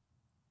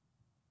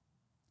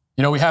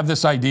 You know, we have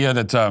this idea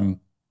that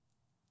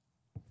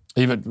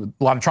even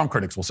a lot of Trump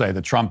critics will say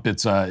that Trump,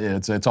 it's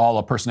all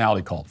a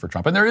personality cult for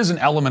Trump. And there is an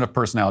element of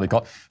personality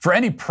cult. For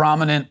any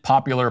prominent,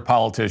 popular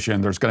politician,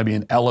 there's going to be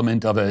an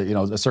element of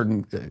a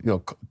certain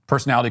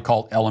personality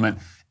cult element.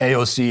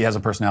 AOC has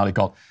a personality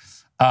cult.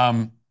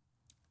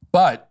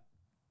 But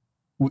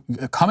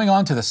coming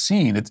onto the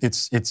scene,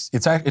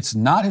 it's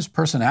not his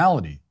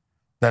personality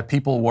that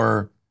people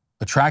were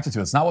attracted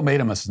to. It's not what made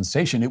him a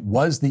sensation. It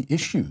was the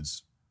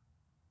issues.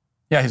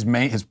 Yeah,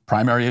 his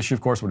primary issue,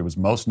 of course, what he was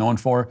most known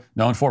for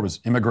was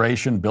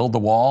immigration, build the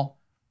wall.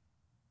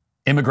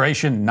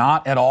 Immigration,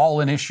 not at all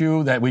an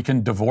issue that we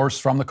can divorce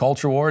from the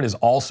culture war. It is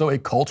also a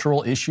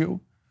cultural issue.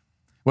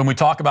 When we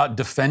talk about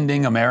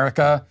defending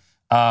America,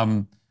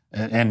 and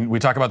we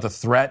talk about the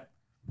threat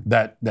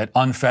that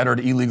unfettered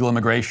illegal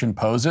immigration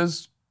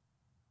poses,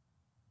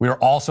 we are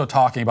also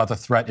talking about the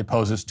threat it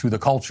poses to the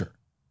culture.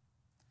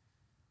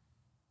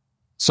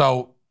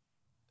 So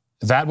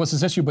that was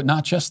his issue, but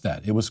not just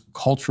that. It was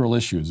cultural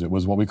issues. It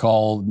was what we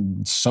call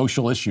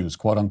social issues,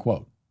 quote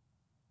unquote.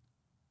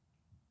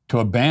 To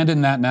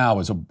abandon that now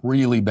is a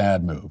really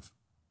bad move.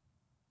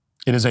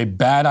 It is a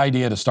bad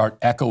idea to start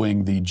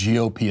echoing the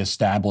GOP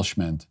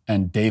establishment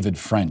and David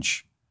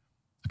French.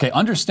 Okay,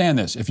 understand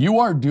this. If you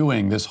are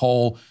doing this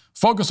whole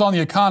focus on the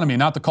economy,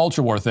 not the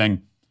culture war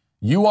thing,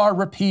 you are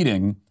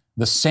repeating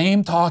the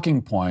same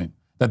talking point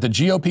that the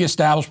GOP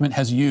establishment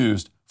has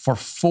used for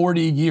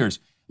 40 years.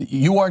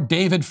 You are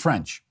David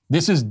French.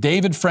 This is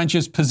David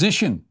French's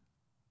position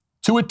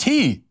to a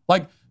T.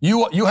 Like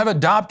you have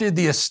adopted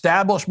the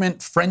establishment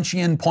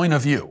Frenchian point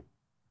of view,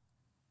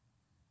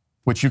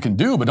 which you can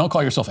do, but don't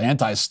call yourself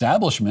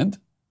anti-establishment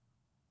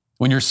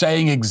when you're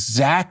saying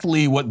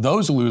exactly what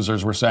those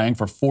losers were saying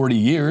for 40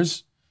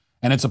 years.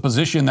 And it's a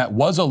position that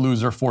was a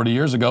loser 40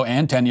 years ago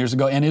and 10 years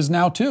ago and is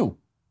now too.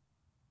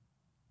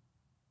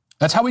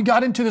 That's how we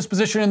got into this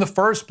position in the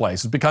first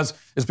place.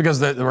 It's because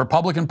the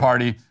Republican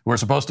Party, who are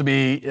supposed to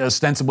be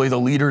ostensibly the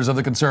leaders of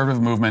the conservative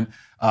movement,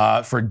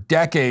 for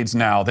decades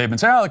now, they've been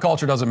saying, the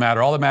culture doesn't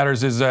matter. All that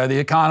matters is the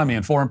economy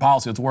and foreign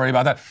policy. Let's worry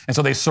about that. And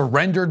so they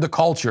surrendered the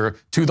culture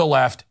to the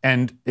left,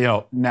 and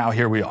now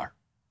here we are.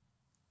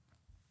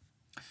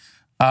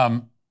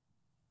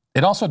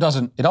 It also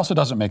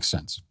doesn't make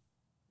sense.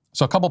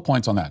 So a couple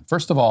points on that.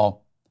 First of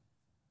all,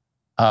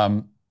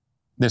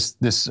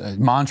 this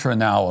mantra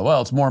now, well,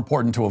 it's more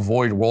important to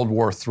avoid World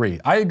War III.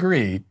 I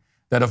agree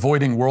that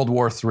avoiding World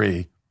War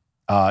III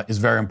is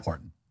very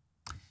important.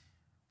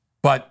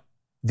 But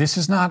this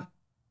is not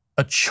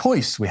a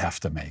choice we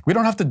have to make. We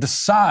don't have to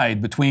decide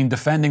between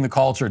defending the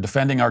culture,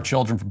 defending our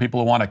children from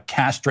people who want to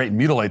castrate and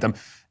mutilate them,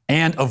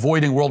 and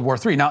avoiding World War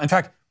III. Now, in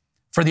fact,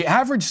 for the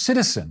average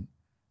citizen,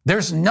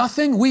 there's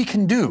nothing we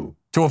can do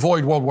to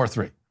avoid World War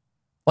III.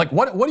 Like,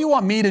 what do you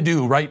want me to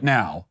do right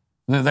now?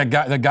 That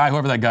guy,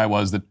 whoever that guy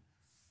was that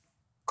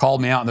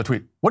called me out in the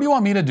tweet. What do you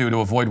want me to do to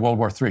avoid World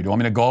War III? Do you want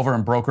me to go over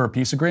and broker a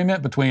peace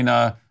agreement between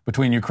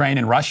Ukraine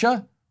and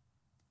Russia?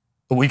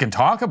 We can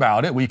talk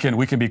about it. We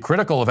can be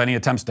critical of any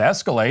attempts to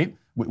escalate,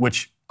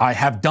 which I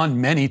have done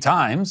many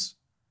times.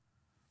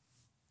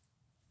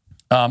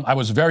 I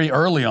was very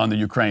early on the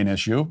Ukraine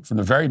issue. From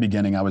the very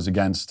beginning, I was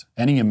against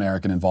any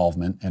American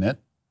involvement in it.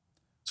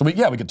 So we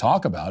could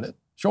talk about it,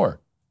 sure.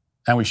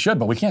 And we should,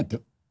 but we can't do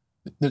it.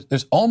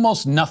 There's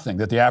almost nothing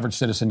that the average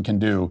citizen can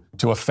do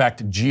to affect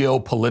the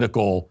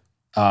geopolitical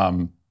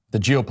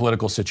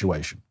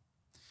situation.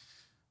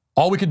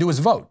 All we could do is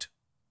vote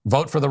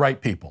for the right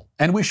people.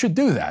 And we should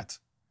do that.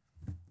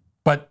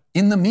 But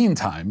in the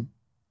meantime,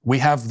 we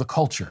have the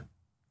culture.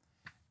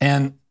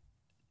 And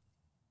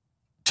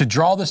to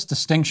draw this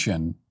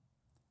distinction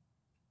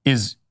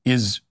is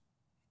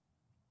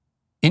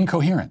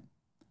incoherent.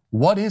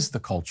 What is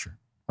the culture?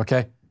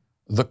 Okay?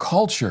 The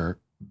culture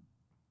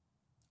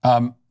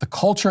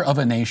of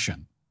a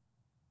nation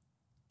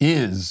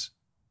is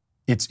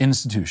its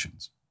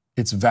institutions,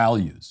 its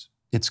values,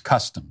 its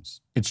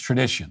customs, its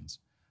traditions,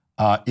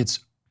 its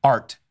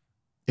art,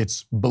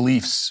 its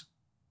beliefs,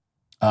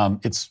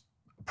 its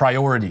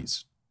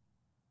priorities.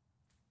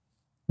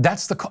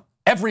 That's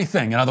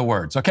everything, in other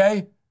words,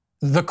 okay?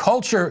 The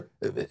culture,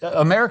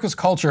 America's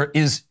culture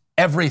is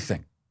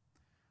everything.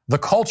 The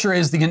culture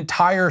is the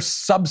entire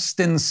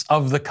substance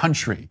of the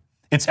country.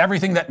 It's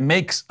everything that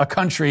makes a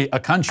country a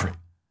country.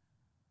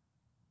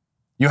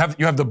 You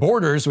have the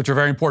borders, which are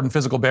very important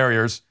physical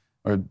barriers,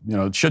 or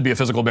it should be a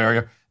physical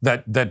barrier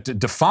that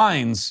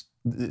defines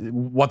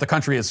what the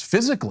country is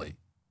physically.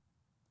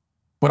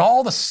 But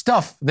all the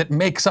stuff that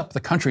makes up the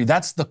country,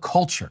 that's the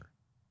culture.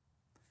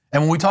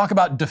 And when we talk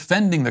about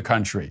defending the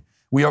country,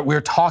 we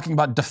are talking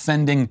about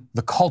defending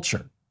the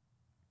culture.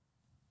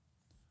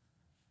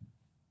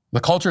 The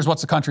culture is what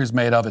the country is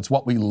made of. It's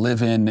what we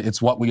live in.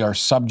 It's what we are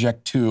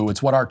subject to.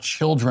 It's what our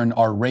children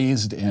are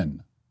raised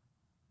in.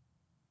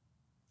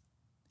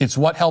 It's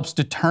what helps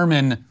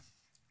determine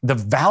the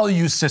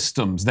value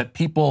systems that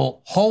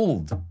people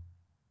hold.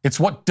 It's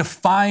what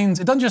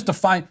defines, it doesn't just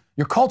define,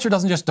 your culture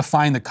doesn't just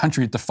define the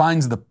country, it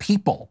defines the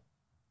people.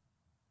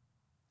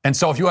 And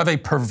so if you have a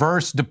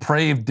perverse,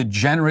 depraved,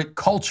 degenerate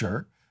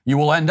culture, you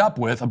will end up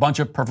with a bunch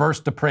of perverse,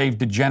 depraved,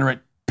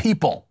 degenerate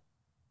people.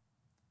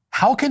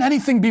 How can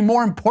anything be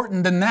more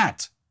important than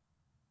that?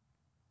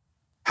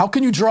 How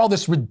can you draw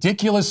this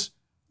ridiculous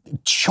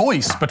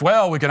choice? But,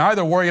 well, we can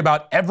either worry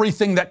about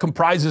everything that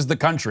comprises the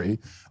country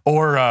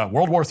or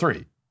World War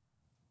III.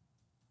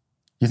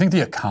 You think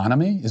the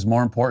economy is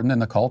more important than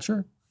the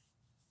culture?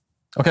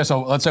 Okay,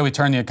 so let's say we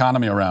turn the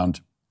economy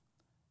around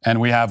and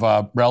we have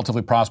a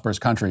relatively prosperous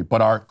country,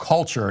 but our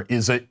culture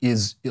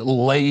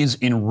lays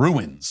in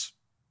ruins.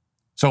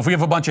 So if we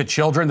have a bunch of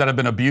children that have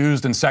been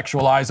abused and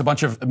sexualized, a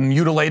bunch of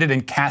mutilated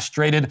and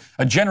castrated,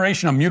 a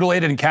generation of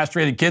mutilated and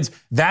castrated kids,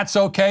 that's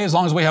okay as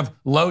long as we have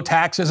low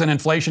taxes and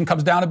inflation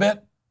comes down a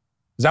bit?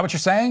 Is that what you're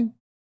saying?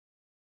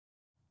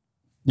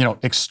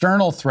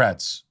 External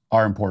threats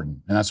are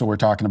important, and that's what we're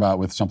talking about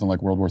with something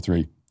like World War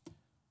III,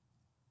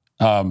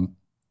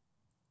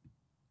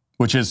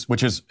 which is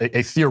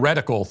a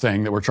theoretical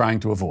thing that we're trying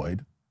to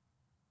avoid,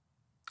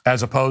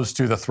 as opposed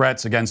to the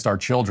threats against our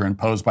children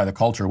posed by the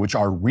culture, which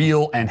are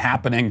real and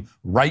happening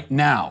right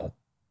now.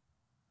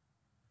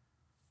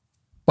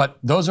 But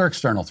those are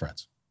external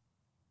threats.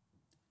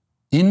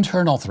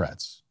 Internal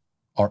threats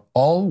are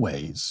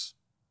always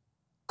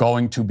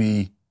going to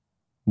be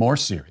more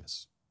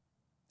serious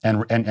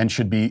and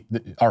should be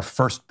our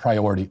first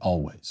priority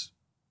always.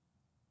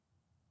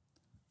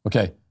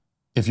 Okay,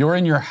 if you're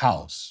in your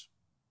house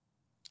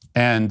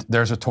and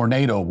there's a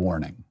tornado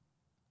warning,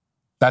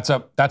 that's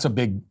a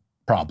big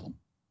problem.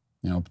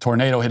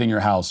 Tornado hitting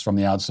your house from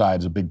the outside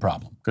is a big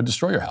problem. Could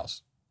destroy your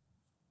house.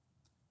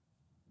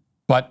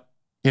 But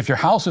if your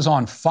house is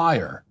on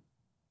fire,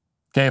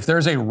 okay, if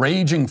there's a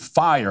raging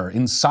fire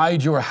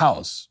inside your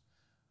house,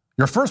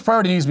 your first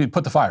priority needs to be to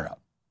put the fire out.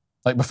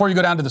 Like before you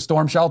go down to the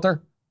storm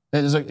shelter,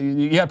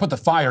 you got to put the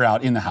fire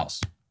out in the house.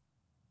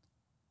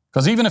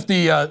 Because even if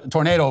the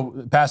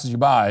tornado passes you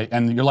by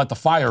and you let the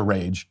fire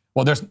rage,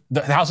 Well,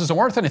 the house isn't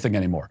worth anything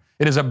anymore.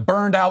 It is a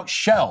burned out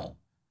shell.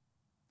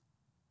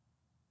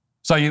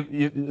 So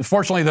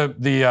fortunately,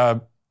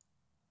 the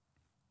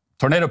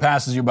tornado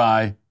passes you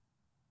by,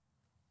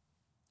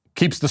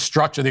 keeps the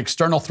structure, the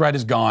external threat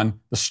is gone,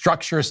 the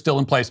structure is still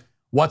in place.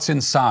 What's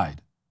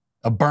inside?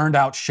 A burned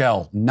out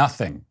shell,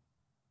 nothing.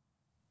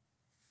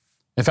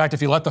 In fact,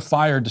 if you let the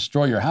fire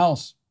destroy your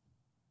house,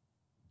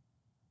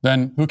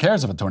 then who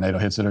cares if a tornado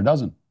hits it or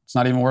doesn't? It's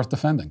not even worth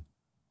defending.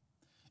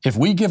 If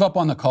we give up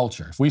on the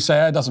culture, if we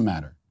say, it doesn't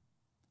matter,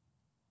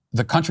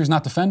 the country's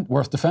not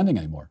worth defending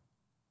anymore.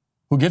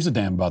 Who gives a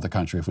damn about the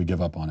country if we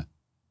give up on it?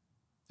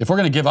 If we're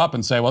going to give up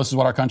and say, well, this is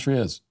what our country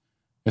is.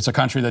 It's a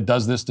country that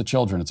does this to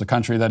children. It's a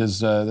country that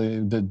is,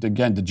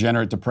 again,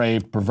 degenerate,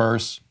 depraved,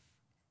 perverse,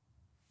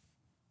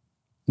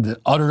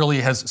 that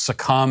utterly has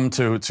succumbed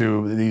to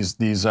these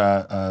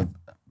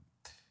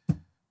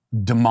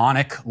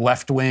demonic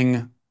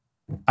left-wing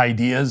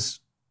ideas.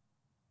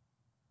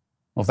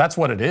 Well, if that's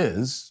what it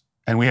is,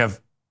 and we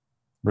have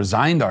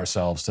resigned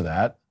ourselves to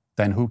that,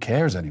 then who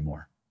cares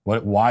anymore?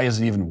 Why is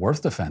it even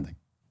worth defending?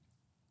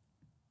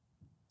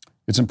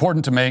 It's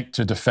important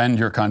to defend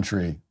your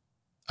country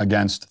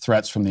against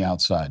threats from the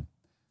outside.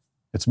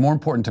 It's more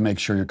important to make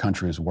sure your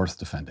country is worth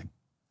defending.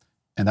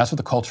 And that's what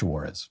the culture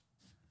war is.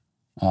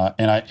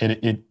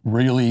 It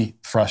really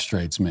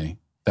frustrates me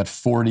that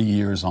 40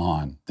 years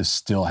on, this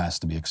still has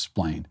to be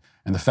explained.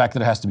 And the fact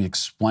that it has to be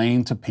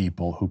explained to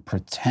people who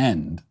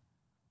pretend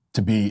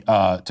to be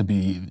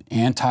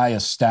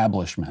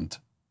anti-establishment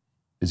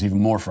is even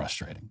more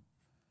frustrating.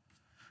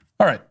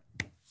 All right,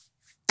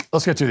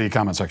 let's get to the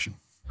comment section.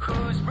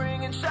 Who's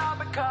bringing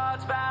shopping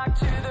carts back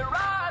to the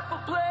rightful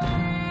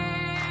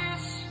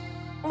place?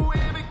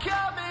 We're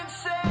becoming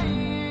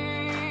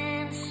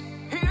saints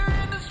here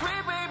in the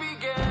Sweet Baby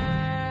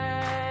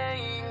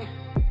Gang.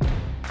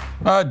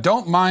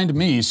 Don't Mind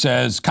Me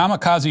says,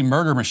 Kamikaze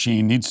Murder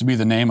Machine needs to be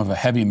the name of a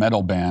heavy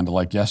metal band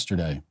like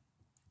Yesterday.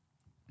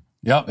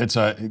 Yep, it's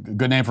a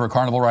good name for a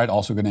carnival ride,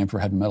 also a good name for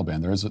a heavy metal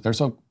band. There's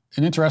an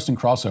interesting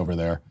crossover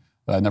there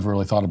that I never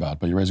really thought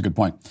about, but you raise a good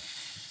point.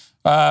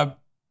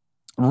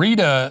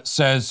 Rita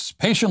says,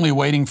 patiently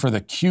waiting for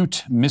the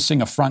cute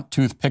missing a front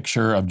tooth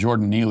picture of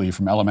Jordan Neely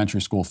from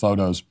elementary school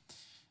photos.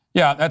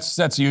 Yeah,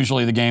 that's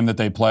usually the game that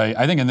they play.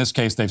 I think in this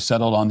case they've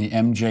settled on the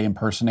MJ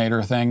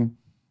impersonator thing.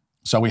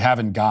 So we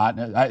haven't got,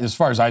 as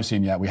far as I've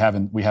seen yet, we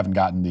haven't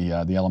gotten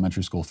the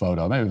elementary school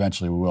photo. Maybe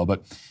eventually we will,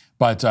 but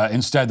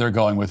instead they're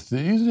going with the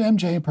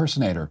MJ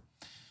impersonator.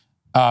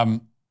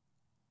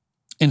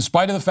 In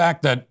spite of the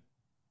fact that,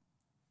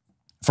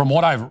 from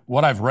what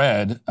I've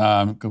read,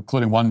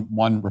 including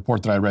one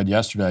report that I read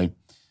yesterday,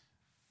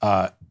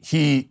 a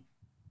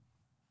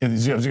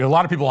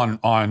lot of people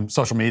on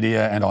social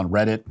media and on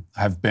Reddit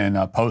have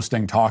been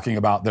posting, talking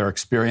about their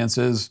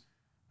experiences.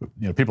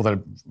 You know, people that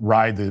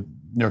ride the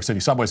New York City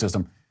subway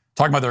system,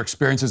 talking about their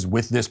experiences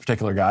with this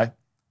particular guy.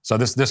 So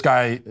this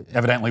guy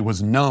evidently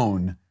was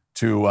known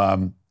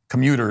to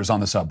commuters on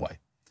the subway,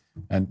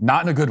 and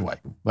not in a good way.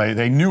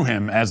 They knew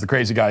him as the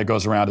crazy guy who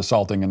goes around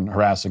assaulting and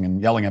harassing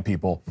and yelling at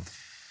people.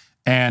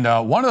 And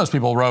one of those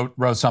people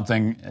wrote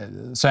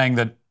something saying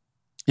that,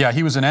 yeah,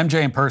 he was an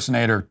MJ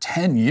impersonator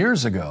 10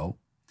 years ago,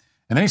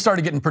 and then he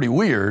started getting pretty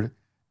weird,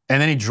 and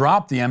then he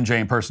dropped the MJ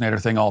impersonator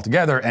thing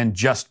altogether and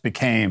just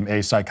became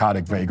a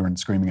psychotic vagrant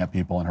screaming at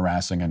people and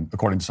harassing and,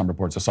 according to some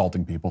reports,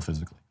 assaulting people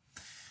physically.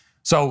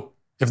 So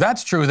if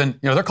that's true, then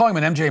they're calling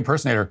him an MJ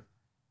impersonator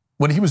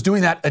when he was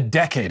doing that a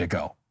decade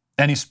ago,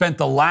 and he spent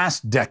the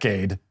last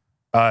decade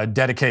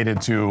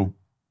dedicated to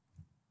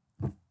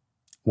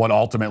what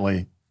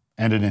ultimately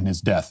ended in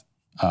his death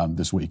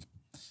this week.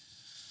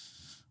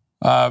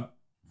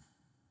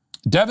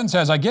 Devin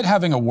says, I get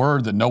having a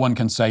word that no one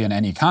can say in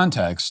any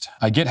context.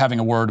 I get having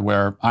a word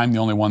where I'm the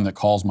only one that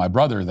calls my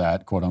brother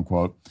that, quote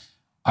unquote.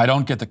 I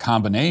don't get the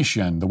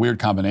weird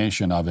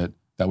combination of it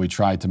that we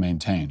tried to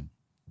maintain.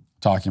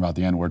 Talking about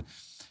the N-word.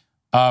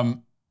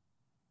 Well,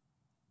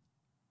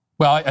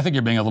 I think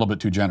you're being a little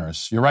bit too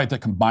generous. You're right that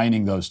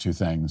combining those two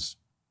things,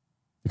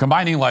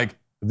 combining like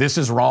this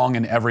is wrong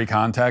in every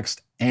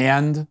context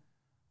and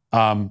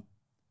I'm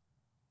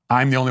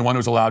the only one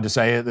who's allowed to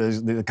say it.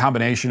 The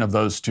combination of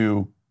those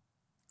two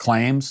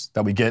claims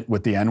that we get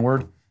with the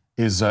N-word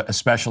is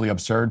especially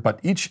absurd, but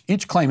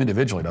each claim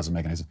individually doesn't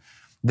make any sense.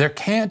 There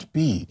cannot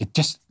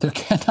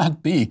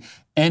be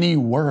any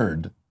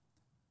word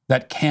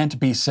that can't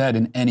be said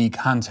in any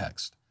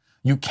context.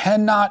 You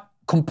cannot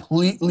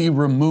completely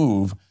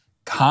remove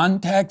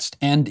context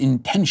and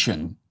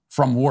intention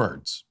from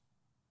words.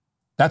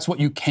 That's what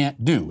you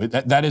can't do.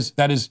 That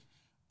is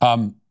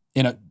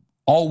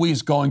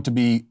always going to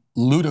be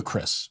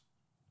ludicrous,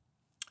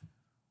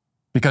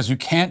 because you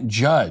can't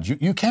judge.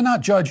 You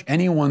cannot judge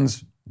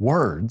anyone's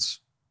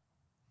words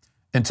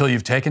until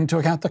you've taken into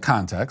account the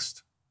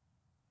context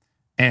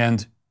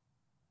and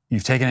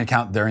you've taken into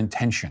account their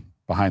intention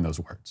behind those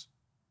words.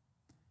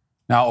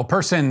 Now, a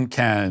person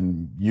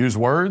can use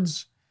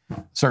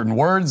certain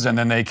words, and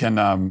then they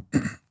can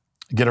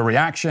get a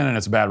reaction, and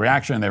it's a bad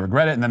reaction, and they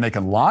regret it, and then they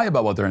can lie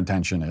about what their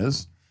intention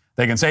is.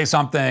 They can say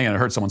something and it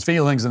hurts someone's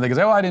feelings, and they can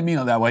say, oh, I didn't mean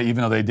it that way,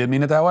 even though they did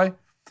mean it that way,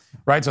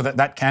 right? So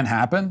that can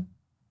happen.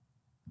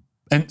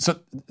 And so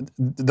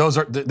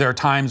there are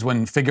times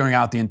when figuring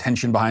out the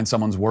intention behind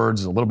someone's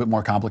words is a little bit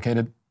more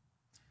complicated.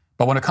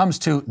 But when it comes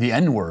to the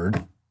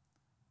N-word,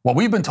 what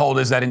we've been told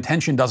is that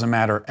intention doesn't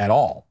matter at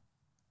all.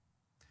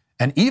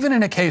 And even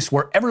in a case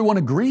where everyone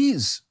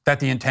agrees that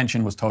the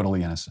intention was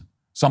totally innocent,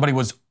 somebody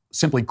was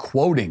simply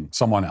quoting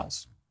someone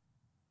else,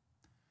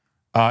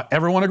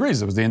 everyone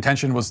agrees the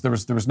intention was there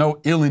was no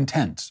ill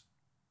intent.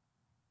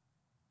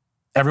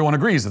 Everyone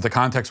agrees that the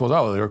context was,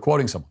 oh, they were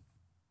quoting someone.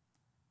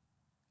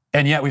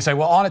 And yet we say,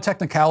 well, on a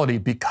technicality,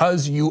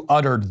 because you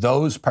uttered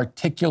those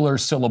particular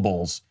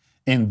syllables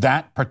in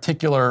that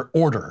particular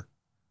order,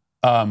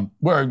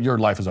 where your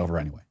life is over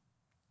anyway.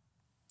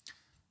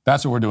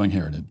 That's what we're doing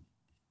here, dude.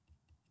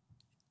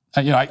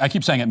 I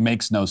keep saying it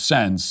makes no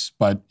sense,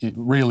 but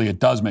it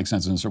does make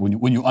sense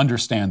when you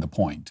understand the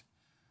point.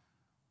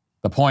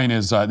 The point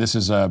is this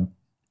is a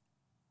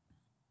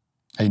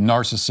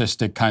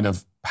narcissistic kind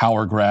of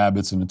power grab.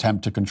 It's an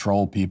attempt to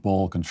control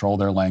people, control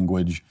their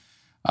language,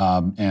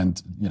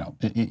 and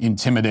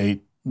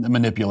intimidate,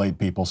 manipulate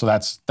people. So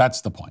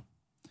that's the point.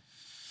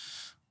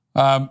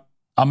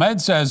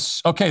 Ahmed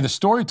says, okay, the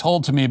story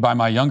told to me by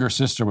my younger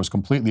sister was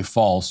completely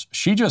false.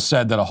 She just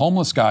said that a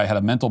homeless guy had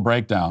a mental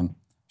breakdown,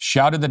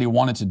 shouted that he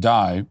wanted to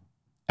die,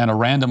 and a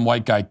random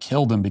white guy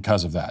killed him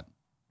because of that.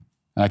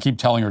 And I keep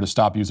telling her to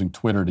stop using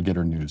Twitter to get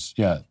her news.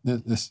 Yeah,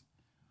 this,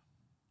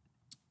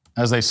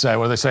 as they say,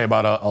 what do they say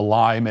about a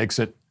lie makes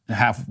it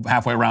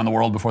halfway around the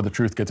world before the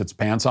truth gets its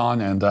pants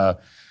on? And but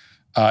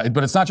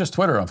it's not just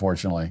Twitter,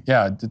 unfortunately.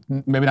 Yeah,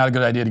 maybe not a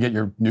good idea to get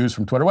your news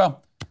from Twitter.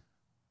 Well,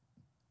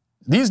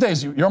 these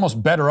days, you're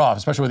almost better off,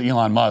 especially with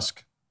Elon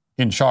Musk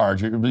in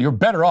charge. You're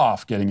better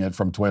off getting it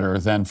from Twitter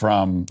than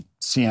from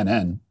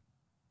CNN.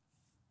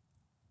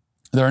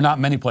 There are not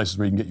many places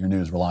where you can get your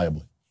news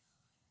reliably.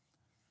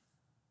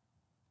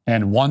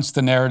 And once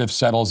the narrative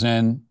settles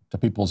in to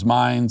people's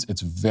minds,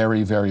 it's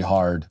very, very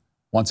hard.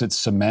 Once it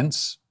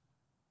cements,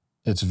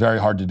 it's very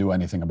hard to do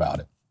anything about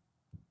it.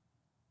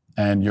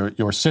 And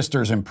your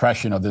sister's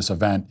impression of this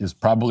event is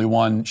probably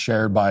one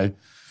shared by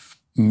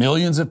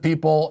millions of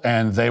people,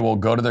 and they will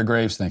go to their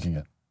graves thinking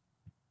it.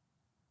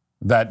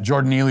 That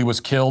Jordan Neely was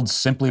killed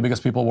simply because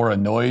people were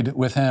annoyed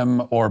with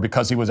him, or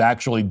because he was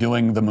actually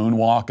doing the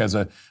moonwalk as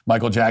a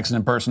Michael Jackson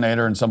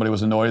impersonator and somebody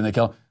was annoyed and they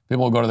killed him.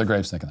 People will go to their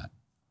graves thinking that.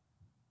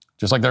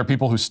 Just like there are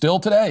people who still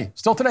today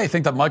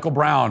think that Michael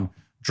Brown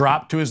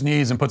dropped to his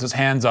knees and put his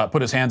hands up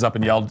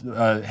and yelled,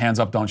 hands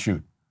up, don't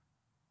shoot.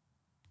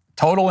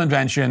 Total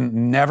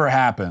invention, never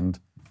happened,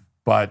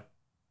 but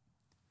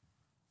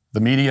the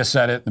media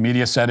said it. The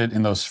media said it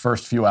in those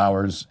first few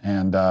hours,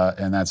 and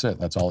that's it.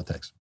 That's all it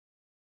takes.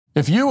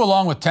 If you,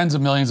 along with tens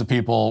of millions of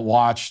people,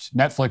 watched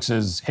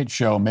Netflix's hit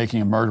show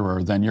Making a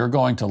Murderer, then you're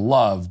going to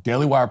love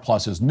Daily Wire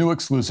Plus's new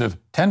exclusive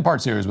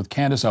 10-part series with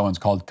Candace Owens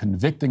called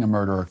Convicting a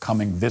Murderer,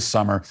 coming this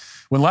summer.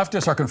 When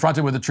leftists are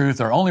confronted with the truth,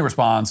 their only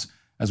response,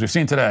 as we've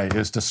seen today,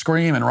 is to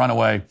scream and run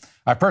away.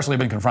 I've personally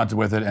been confronted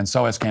with it, and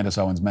so has Candace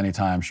Owens many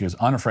times. She is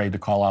unafraid to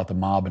call out the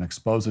mob and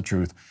expose the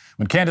truth.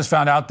 When Candace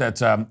found out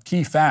that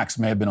key facts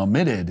may have been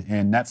omitted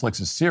in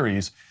Netflix's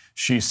series,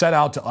 she set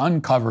out to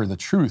uncover the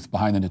truth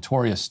behind the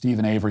notorious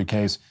Stephen Avery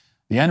case.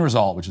 The end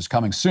result, which is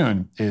coming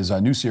soon, is a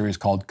new series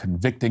called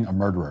Convicting a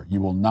Murderer. You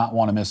will not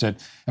want to miss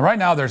it. And right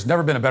now, there's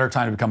never been a better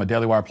time to become a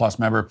Daily Wire Plus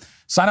member.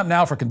 Sign up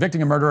now for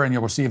Convicting a Murderer, and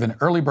you'll receive an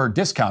early bird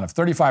discount of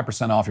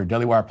 35% off your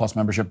Daily Wire Plus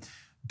membership.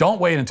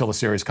 Don't wait until the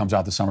series comes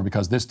out this summer,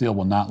 because this deal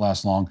will not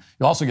last long.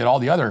 You'll also get all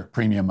the other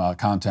premium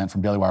content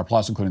from Daily Wire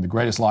Plus, including The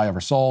Greatest Lie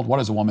Ever Sold, What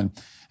is a Woman,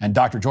 and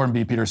Dr. Jordan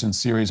B.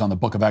 Peterson's series on the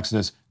Book of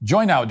Exodus.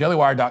 Join now at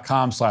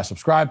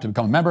dailywire.com/subscribe to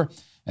become a member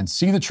and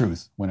see the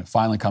truth when it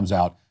finally comes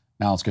out.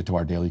 Now let's get to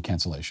our daily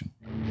cancellation.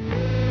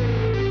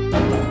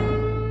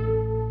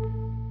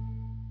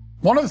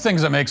 One of the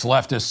things that makes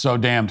leftists so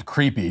damned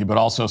creepy, but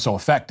also so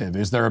effective,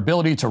 is their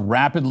ability to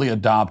rapidly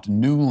adopt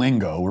new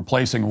lingo,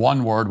 replacing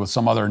one word with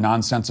some other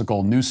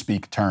nonsensical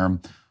newspeak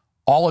term,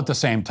 all at the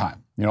same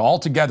time. All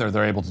together,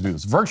 they're able to do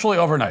this virtually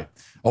overnight.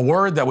 A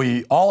word that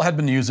we all had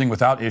been using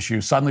without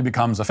issue suddenly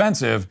becomes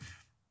offensive,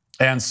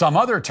 and some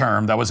other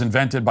term that was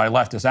invented by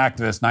leftist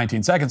activists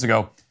 19 seconds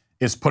ago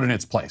is put in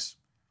its place.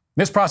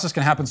 This process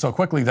can happen so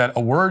quickly that a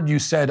word you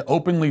said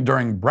openly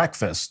during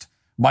breakfast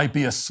might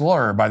be a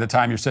slur by the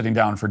time you're sitting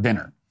down for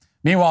dinner.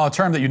 Meanwhile, a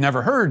term that you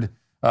never heard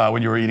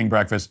when you were eating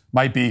breakfast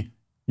might be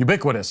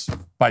ubiquitous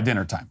by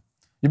dinner time.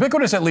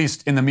 Ubiquitous, at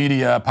least in the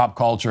media, pop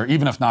culture,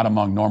 even if not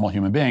among normal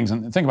human beings.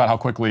 And think about how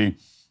quickly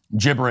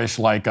gibberish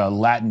like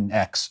Latin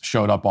X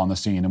showed up on the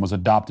scene and was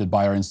adopted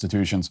by our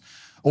institutions.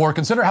 Or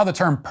consider how the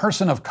term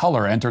person of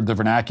color entered the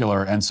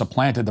vernacular and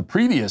supplanted the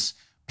previous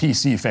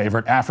PC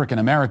favorite, African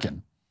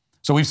American.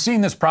 So we've seen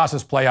this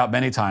process play out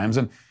many times,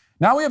 and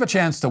now we have a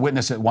chance to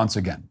witness it once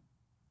again.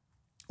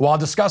 While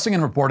discussing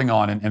and reporting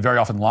on, and very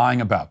often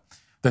lying about,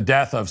 the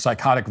death of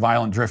psychotic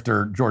violent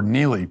drifter Jordan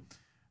Neely,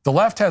 the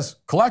left has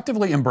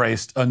collectively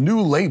embraced a new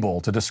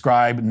label to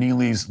describe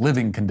Neely's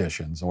living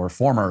conditions, or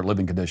former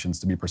living conditions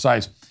to be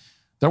precise.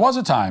 There was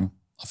a time,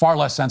 a far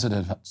less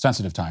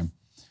sensitive time,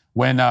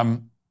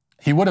 when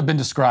he would have been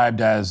described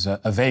as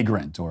a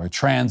vagrant or a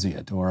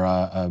transient or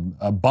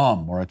a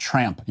bum or a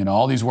tramp. You know,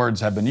 all these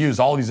words have been used.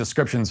 All these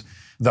descriptions,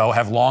 though,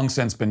 have long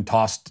since been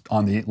tossed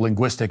on the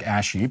linguistic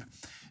ash heap.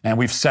 And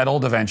we've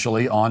settled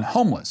eventually on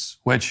homeless,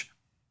 which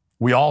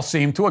we all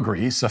seem to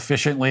agree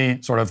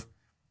sufficiently sort of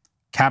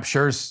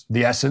captures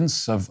the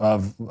essence of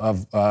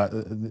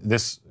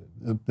the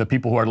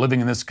people who are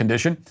living in this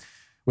condition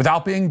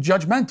without being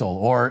judgmental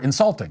or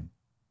insulting.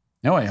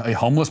 You know, a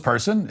homeless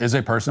person is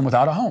a person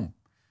without a home.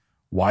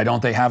 Why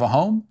don't they have a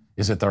home?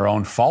 Is it their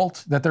own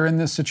fault that they're in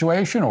this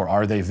situation, or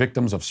are they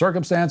victims of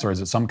circumstance, or is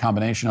it some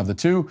combination of the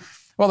two?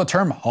 Well, the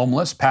term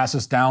homeless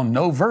passes down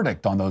no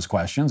verdict on those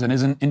questions and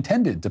isn't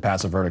intended to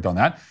pass a verdict on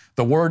that.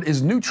 The word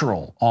is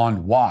neutral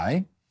on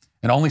why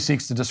and only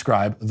seeks to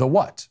describe the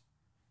what.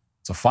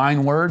 It's a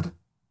fine word.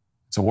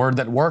 It's a word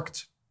that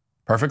worked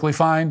perfectly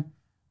fine.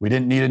 We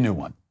didn't need a new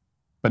one,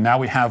 but now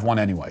we have one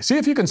anyway. See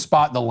if you can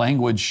spot the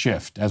language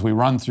shift as we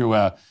run through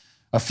a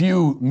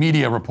few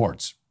media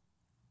reports.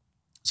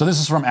 So this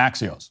is from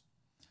Axios.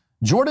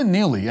 Jordan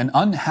Neely, an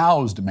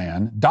unhoused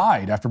man,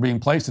 died after being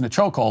placed in a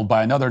chokehold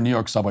by another New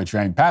York subway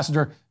train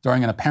passenger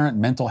during an apparent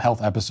mental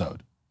health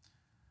episode.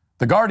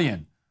 The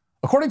Guardian.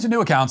 According to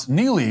new accounts,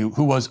 Neely,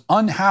 who was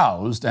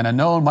unhoused and a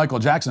known Michael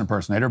Jackson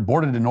impersonator,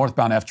 boarded a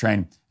northbound F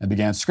train and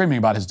began screaming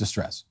about his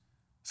distress.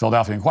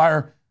 Philadelphia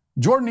Inquirer.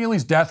 Jordan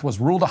Neely's death was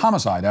ruled a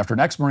homicide after an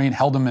ex-Marine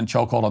held him in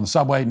chokehold on the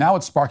subway. Now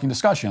it's sparking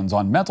discussions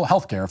on mental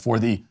health care for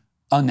the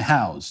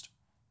unhoused.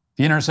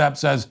 The Intercept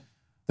says,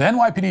 the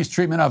NYPD's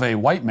treatment of a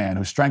white man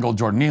who strangled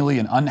Jordan Neely,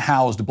 an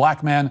unhoused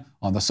black man,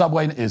 on the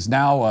subway is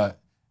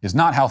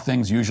not how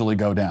things usually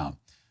go down.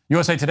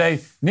 USA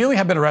Today, Neely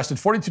had been arrested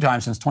 42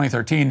 times since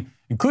 2013,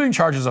 including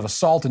charges of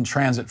assault and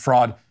transit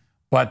fraud,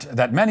 but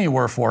that many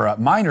were for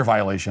minor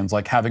violations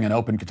like having an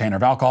open container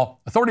of alcohol.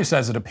 Authority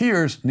says it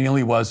appears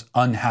Neely was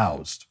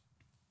unhoused.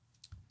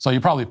 So you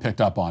probably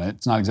picked up on it.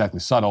 It's not exactly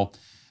subtle.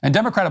 And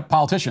Democratic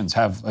politicians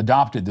have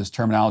adopted this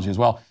terminology as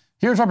well.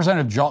 Here's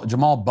Representative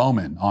Jamal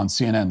Bowman on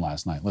CNN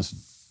last night. Listen.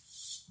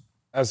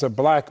 As a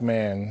black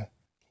man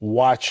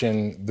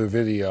watching the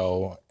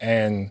video,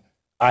 and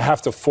I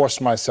have to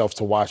force myself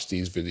to watch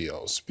these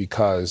videos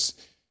because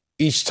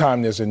each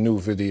time there's a new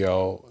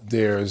video,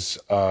 there's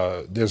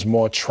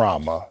more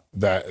trauma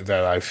that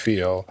I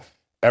feel.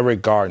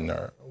 Eric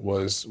Gardner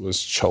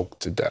was choked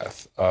to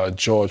death.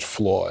 George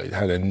Floyd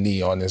had a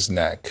knee on his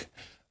neck.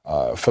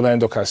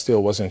 Philando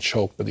Castile wasn't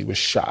choked, but he was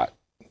shot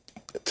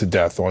to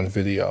death on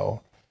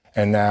video.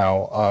 And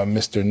now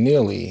Mr.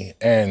 Neely.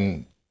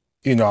 And,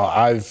 you know,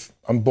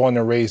 I'm born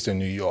and raised in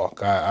New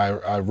York.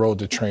 I rode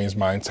the trains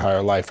my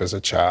entire life as a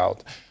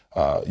child.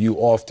 You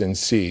often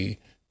see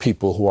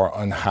people who are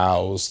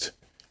unhoused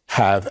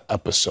have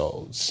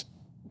episodes.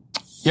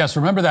 Yes,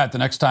 remember that the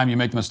next time you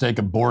make the mistake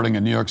of boarding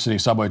a New York City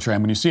subway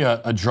train, when you see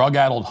a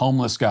drug-addled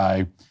homeless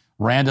guy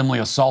randomly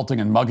assaulting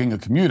and mugging a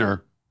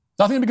commuter,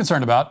 nothing to be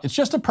concerned about. It's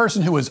just a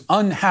person who is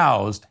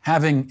unhoused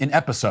having an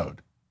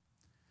episode.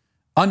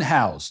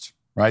 Unhoused,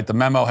 right? The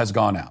memo has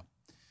gone out.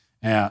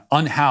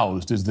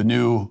 Unhoused is the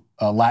new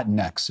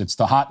Latinx. It's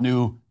the hot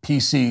new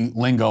PC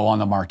lingo on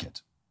the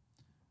market.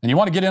 And you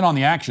want to get in on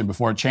the action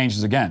before it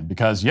changes again,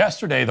 because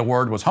yesterday the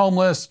word was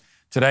homeless.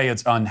 Today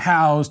it's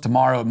unhoused.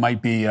 Tomorrow it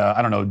might be,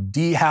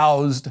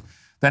 dehoused.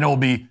 Then it will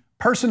be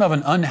person of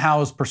an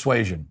unhoused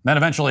persuasion. Then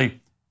eventually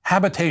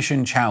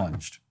habitation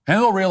challenged. And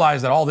they'll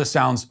realize that all this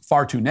sounds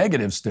far too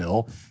negative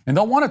still. And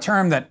they'll want a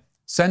term that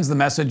sends the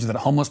message that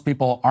homeless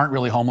people aren't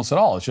really homeless at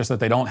all. It's just that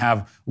they don't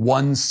have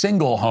one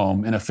single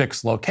home in a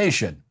fixed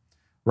location,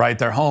 right?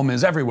 Their home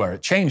is everywhere.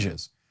 It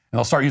changes. And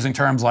they'll start using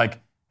terms like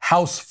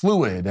house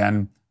fluid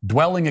and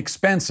dwelling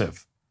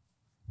expensive.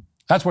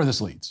 That's where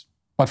this leads.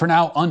 But for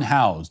now,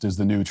 unhoused is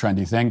the new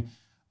trendy thing.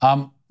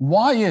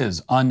 Why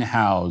is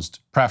unhoused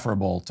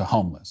preferable to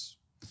homeless?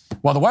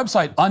 Well, the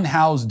website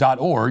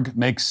unhoused.org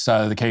makes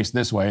the case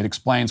this way. It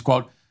explains,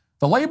 quote,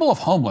 the label of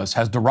homeless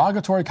has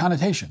derogatory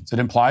connotations. It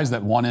implies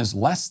that one is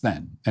less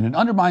than, and it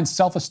undermines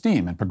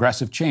self-esteem and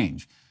progressive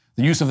change.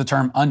 The use of the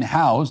term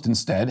unhoused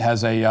instead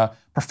has a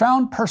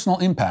profound personal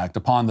impact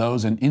upon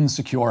those in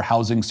insecure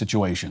housing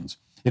situations.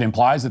 It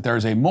implies that there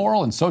is a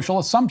moral and social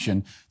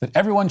assumption that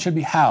everyone should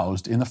be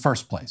housed in the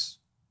first place.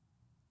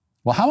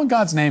 Well, how in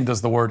God's name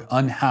does the word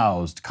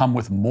unhoused come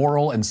with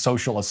moral and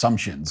social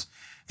assumptions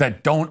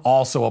that don't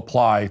also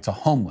apply to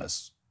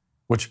homeless,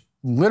 which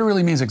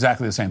literally means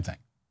exactly the same thing?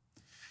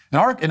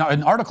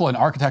 An article in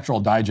Architectural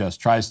Digest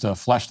tries to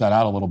flesh that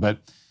out a little bit.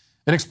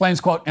 It explains,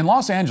 quote, in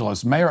Los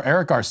Angeles, Mayor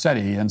Eric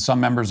Garcetti and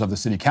some members of the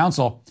city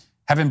council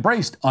have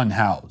embraced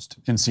unhoused.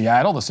 In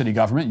Seattle, the city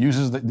government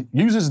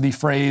uses the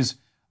phrase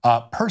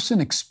person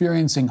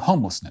experiencing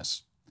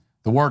homelessness.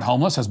 The word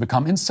homeless has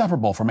become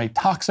inseparable from a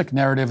toxic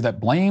narrative that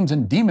blames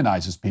and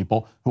demonizes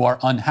people who are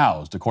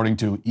unhoused, according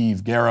to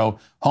Eve Garrow,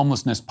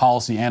 homelessness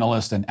policy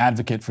analyst and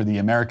advocate for the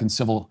American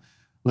Civil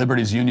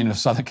Liberties Union of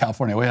Southern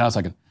California. Wait on a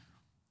second.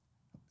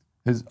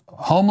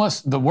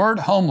 The word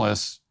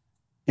homeless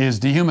is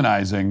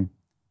dehumanizing,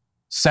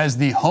 says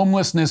the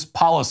homelessness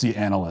policy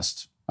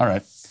analyst. All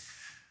right.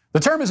 The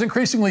term is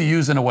increasingly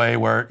used in a way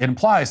where it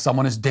implies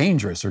someone is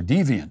dangerous or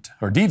deviant,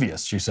 or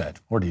devious, she said,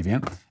 or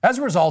deviant. As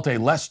a result, a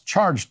less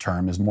charged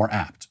term is more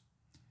apt.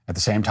 At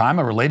the same time,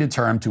 a related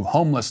term to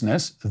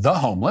homelessness, the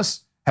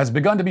homeless, has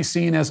begun to be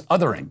seen as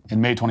othering.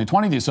 In May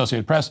 2020, the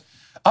Associated Press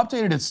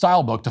updated its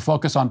style book to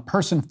focus on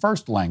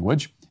person-first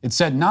language. It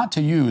said not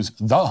to use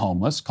the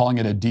homeless, calling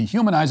it a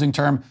dehumanizing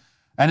term,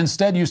 and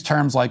instead use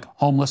terms like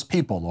homeless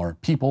people or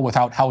people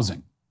without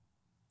housing.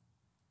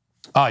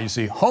 You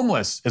see,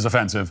 homeless is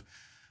offensive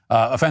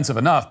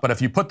enough, but if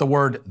you put the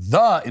word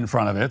the in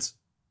front of it,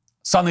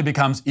 suddenly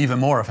becomes even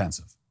more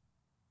offensive.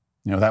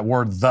 You know, that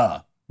word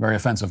the, very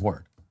offensive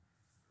word.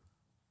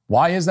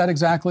 Why is that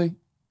exactly?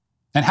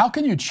 And how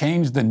can you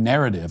change the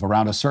narrative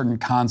around a certain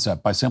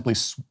concept by simply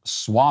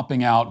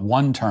swapping out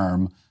one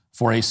term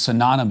for a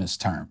synonymous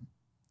term?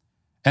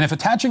 And if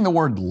attaching the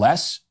word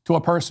less to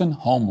a person,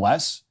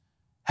 homeless,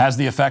 has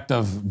the effect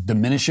of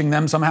diminishing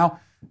them somehow,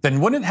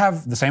 then wouldn't it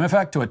have the same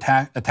effect to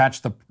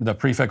attach the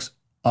prefix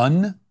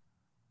un?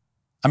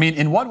 I mean,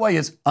 in what way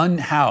is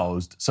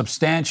unhoused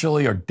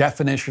substantially or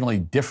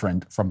definitionally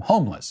different from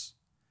homeless?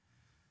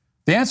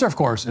 The answer, of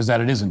course, is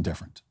that it isn't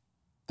different.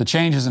 The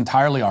change is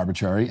entirely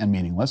arbitrary and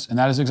meaningless, and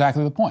that is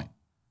exactly the point.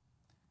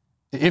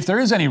 If there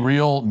is any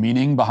real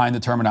meaning behind the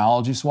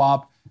terminology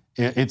swap,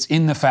 it's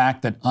in the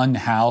fact that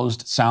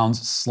unhoused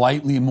sounds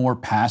slightly more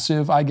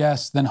passive, I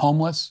guess, than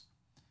homeless.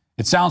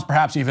 It sounds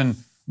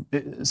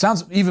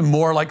even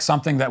more like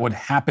something that would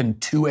happen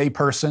to a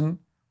person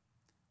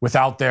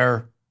without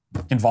their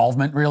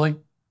involvement, really.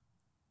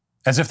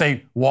 As if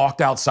they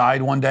walked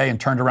outside one day and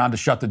turned around to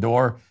shut the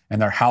door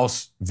and their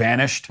house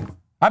vanished.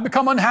 I've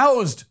become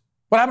unhoused.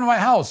 What happened to my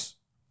house?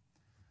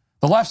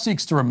 The left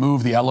seeks to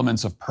remove the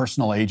elements of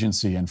personal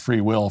agency and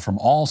free will from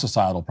all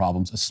societal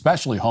problems,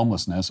 especially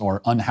homelessness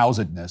or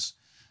unhousedness.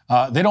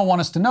 They don't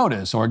want us to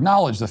notice or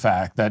acknowledge the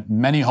fact that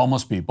many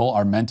homeless people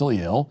are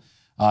mentally ill,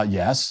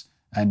 yes,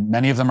 and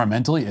many of them are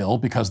mentally ill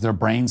because their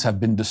brains have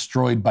been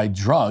destroyed by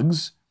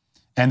drugs,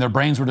 and their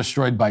brains were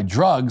destroyed by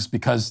drugs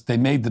because they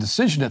made the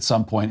decision at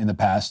some point in the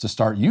past to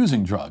start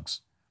using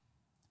drugs.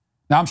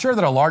 Now, I'm sure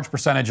that a large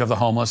percentage of the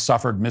homeless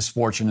suffered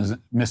misfortunes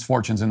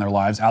in their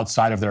lives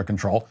outside of their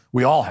control.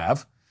 We all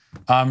have.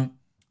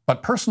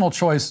 But personal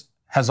choice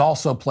has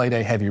also played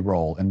a heavy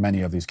role in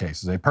many of these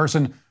cases. A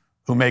person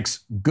who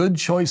makes good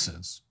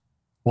choices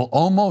will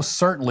almost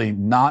certainly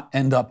not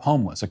end up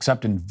homeless,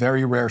 except in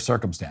very rare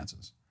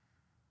circumstances.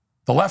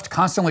 The left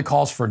constantly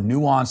calls for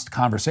nuanced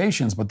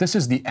conversations, but this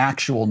is the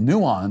actual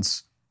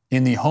nuance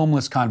in the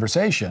homeless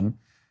conversation,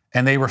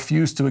 and they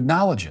refuse to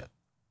acknowledge it.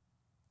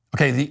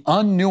 Okay, the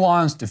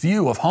unnuanced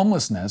view of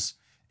homelessness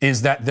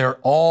is that they're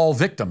all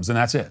victims, and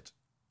that's it.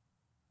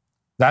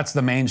 That's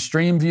the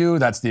mainstream view.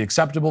 That's the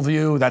acceptable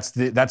view. That's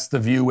the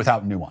view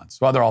without nuance.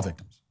 Well, they're all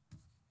victims.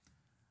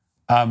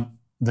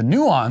 The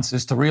nuance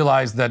is to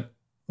realize that,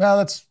 well,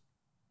 that's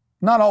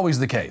not always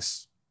the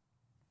case.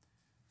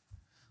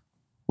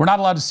 We're not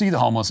allowed to see the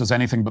homeless as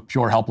anything but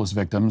pure helpless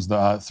victims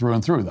through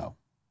and through, though.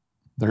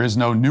 There is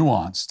no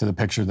nuance to the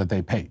picture that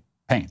they paint.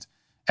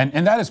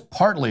 And that is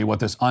partly what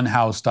this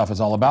unhoused stuff is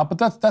all about,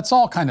 but that's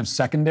all kind of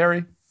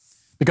secondary.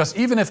 Because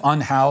even if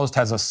unhoused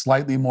has a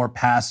slightly more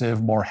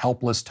passive, more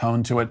helpless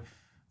tone to it,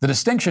 the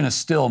distinction is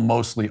still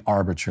mostly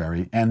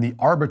arbitrary, and the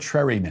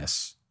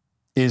arbitrariness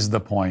is the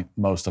point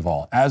most of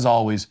all. As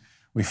always,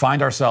 we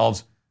find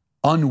ourselves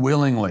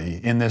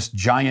unwillingly in this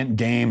giant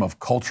game of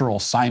cultural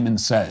Simon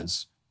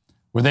Says,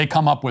 where they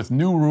come up with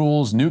new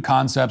rules, new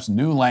concepts,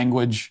 new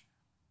language,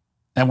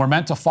 and we're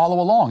meant to follow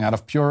along out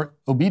of pure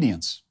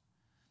obedience.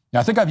 Now,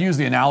 I think I've used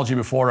the analogy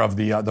before of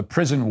the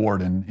prison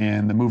warden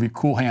in the movie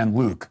Cool Hand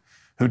Luke,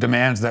 who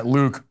demands that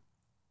Luke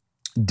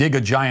dig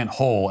a giant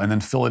hole and then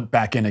fill it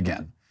back in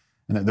again.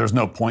 And that there's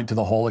no point to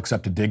the hole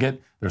except to dig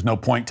it. There's no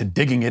point to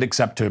digging it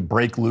except to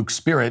break Luke's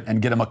spirit and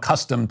get him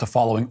accustomed to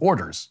following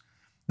orders.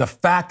 The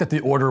fact that the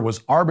order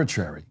was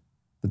arbitrary,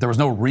 that there was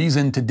no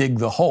reason to dig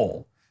the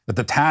hole, that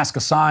the task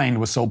assigned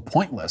was so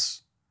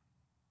pointless,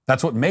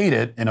 that's what made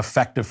it an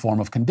effective form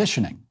of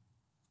conditioning.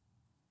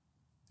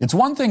 It's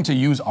one thing to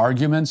use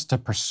arguments to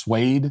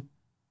persuade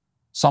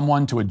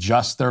someone to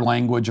adjust their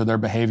language or their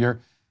behavior.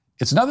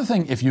 It's another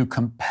thing if you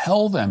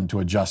compel them to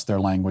adjust their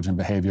language and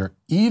behavior,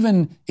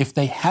 even if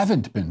they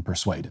haven't been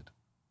persuaded.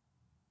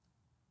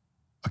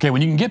 Okay,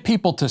 when you can get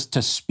people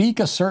to speak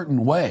a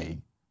certain way,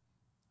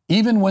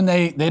 even when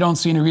they don't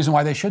see any reason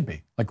why they should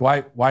be. Like,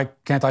 why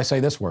can't I say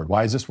this word?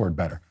 Why is this word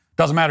better?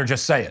 Doesn't matter,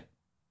 just say it.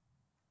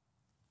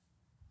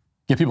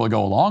 Get people to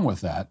go along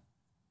with that.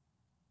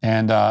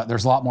 And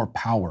there's a lot more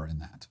power in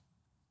that.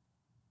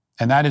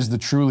 And that is the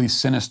truly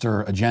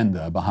sinister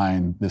agenda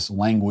behind this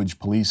language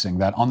policing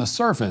that on the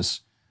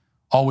surface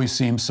always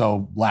seems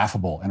so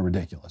laughable and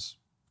ridiculous.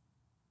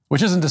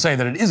 Which isn't to say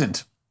that it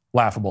isn't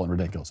laughable and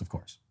ridiculous, of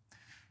course.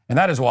 And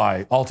that is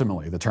why,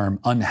 ultimately, the term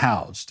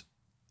unhoused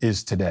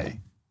is today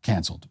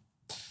canceled.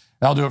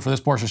 That'll do it for this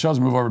portion of the show. Let's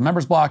move over to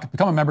Members Block.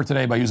 Become a member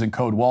today by using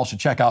code Walsh at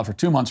checkout for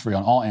 2 months free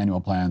on all annual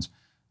plans.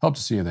 Hope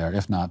to see you there.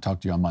 If not, talk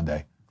to you on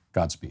Monday.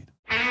 Godspeed.